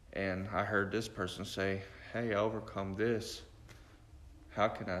 And I heard this person say, hey, I overcome this. How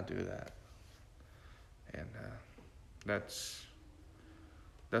can I do that? And that's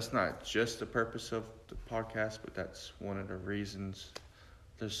not just the purpose of the podcast, but that's one of the reasons.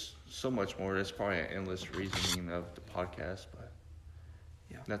 There's so much more. There's probably an endless reasoning of the podcast, but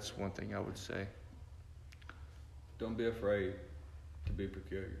that's one thing I would say. Don't be afraid to be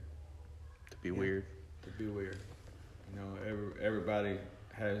peculiar. To be weird. To be weird. Everybody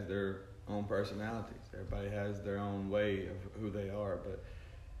has their own personalities. Everybody has their own way of who they are, but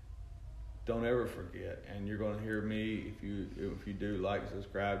don't ever forget. And you're going to hear me, if you do like and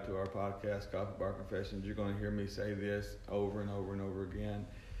subscribe to our podcast, Coffee Bar Confessions, you're going to hear me say this over and over and over again.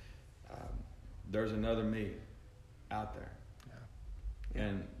 There's another me out there. Yeah.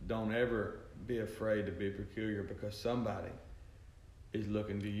 And don't ever be afraid to be peculiar, because somebody is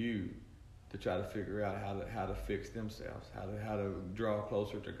looking to you to try to figure out how to fix themselves, how to draw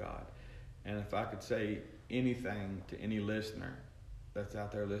closer to God. And if I could say anything to any listener that's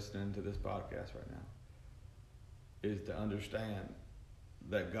out there listening to this podcast right now, is to understand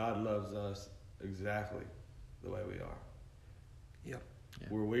that God loves us exactly the way we are. Yep. Yeah.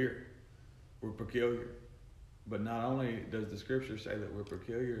 We're weird. We're peculiar. But not only does the scripture say that we're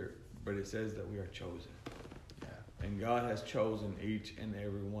peculiar, but it says that we are chosen. Yeah. And God has chosen each and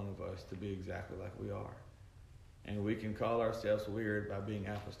every one of us to be exactly like we are. And we can call ourselves weird by being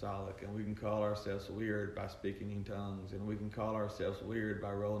apostolic, and we can call ourselves weird by speaking in tongues, and we can call ourselves weird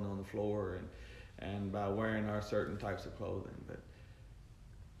by rolling on the floor and by wearing our certain types of clothing. But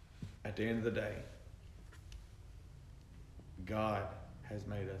at the end of the day, God has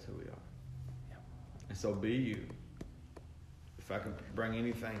made us who we are. Yeah. And so be you. If I could bring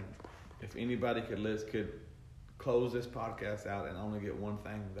anything, if anybody could close this podcast out and only get one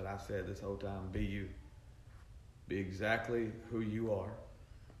thing that I've said this whole time, be you. Be exactly who you are.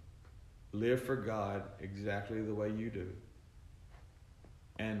 Live for God exactly the way you do.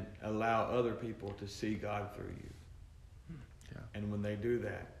 And allow other people to see God through you. Yeah. And when they do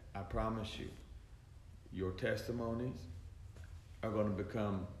that, I promise you, your testimonies are going to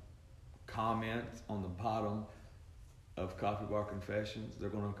become comments on the bottom of Coffee Bar Confessions. They're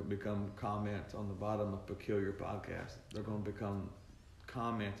going to become comments on the bottom of Peculiar Podcast. They're going to become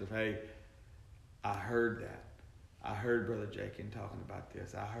comments of, hey, I heard that. I heard Brother Jakin talking about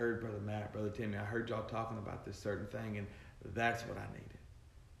this. I heard Brother Matt, Brother Timmy. I heard y'all talking about this certain thing, and that's what I needed.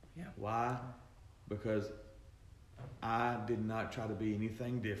 Yeah. Why? Because I did not try to be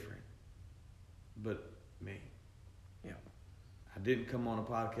anything different but me. Yeah. I didn't come on a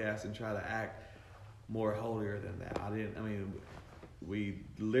podcast and try to act more holier than that. We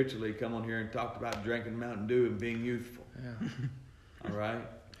literally come on here and talked about drinking Mountain Dew and being youthful. Yeah. All right?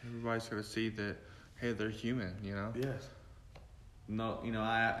 Everybody's got to see that, hey, they're human, Yes. No,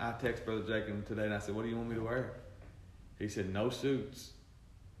 I text Brother Jacob today and I said, what do you want me to wear? He said, no suits.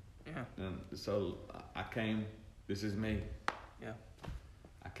 Yeah. And so I came, this is me. Yeah.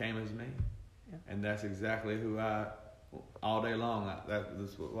 I came as me. Yeah. And that's exactly who all day long,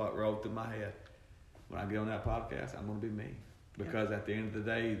 that's what rolled through my head. When I get on that podcast, I'm going to be me. Because at the end of the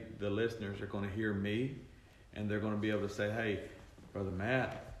day, the listeners are going to hear me, and they're going to be able to say, hey, Brother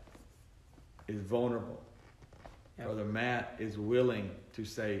Matt is vulnerable. Yep. Brother Matt is willing to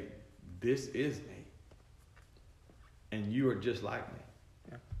say, this is me. And you are just like me.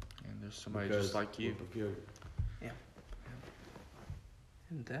 Yeah. And there's somebody just like you. Yeah.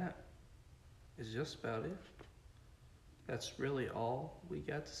 And that is just about it. That's really all we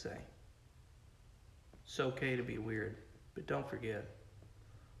got to say. It's okay to be weird, but don't forget,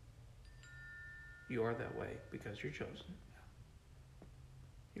 you are that way because you're chosen.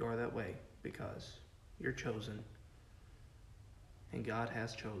 You are that way because you're chosen. And God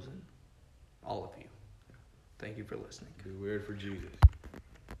has chosen all of you. Thank you for listening. Be weird for Jesus.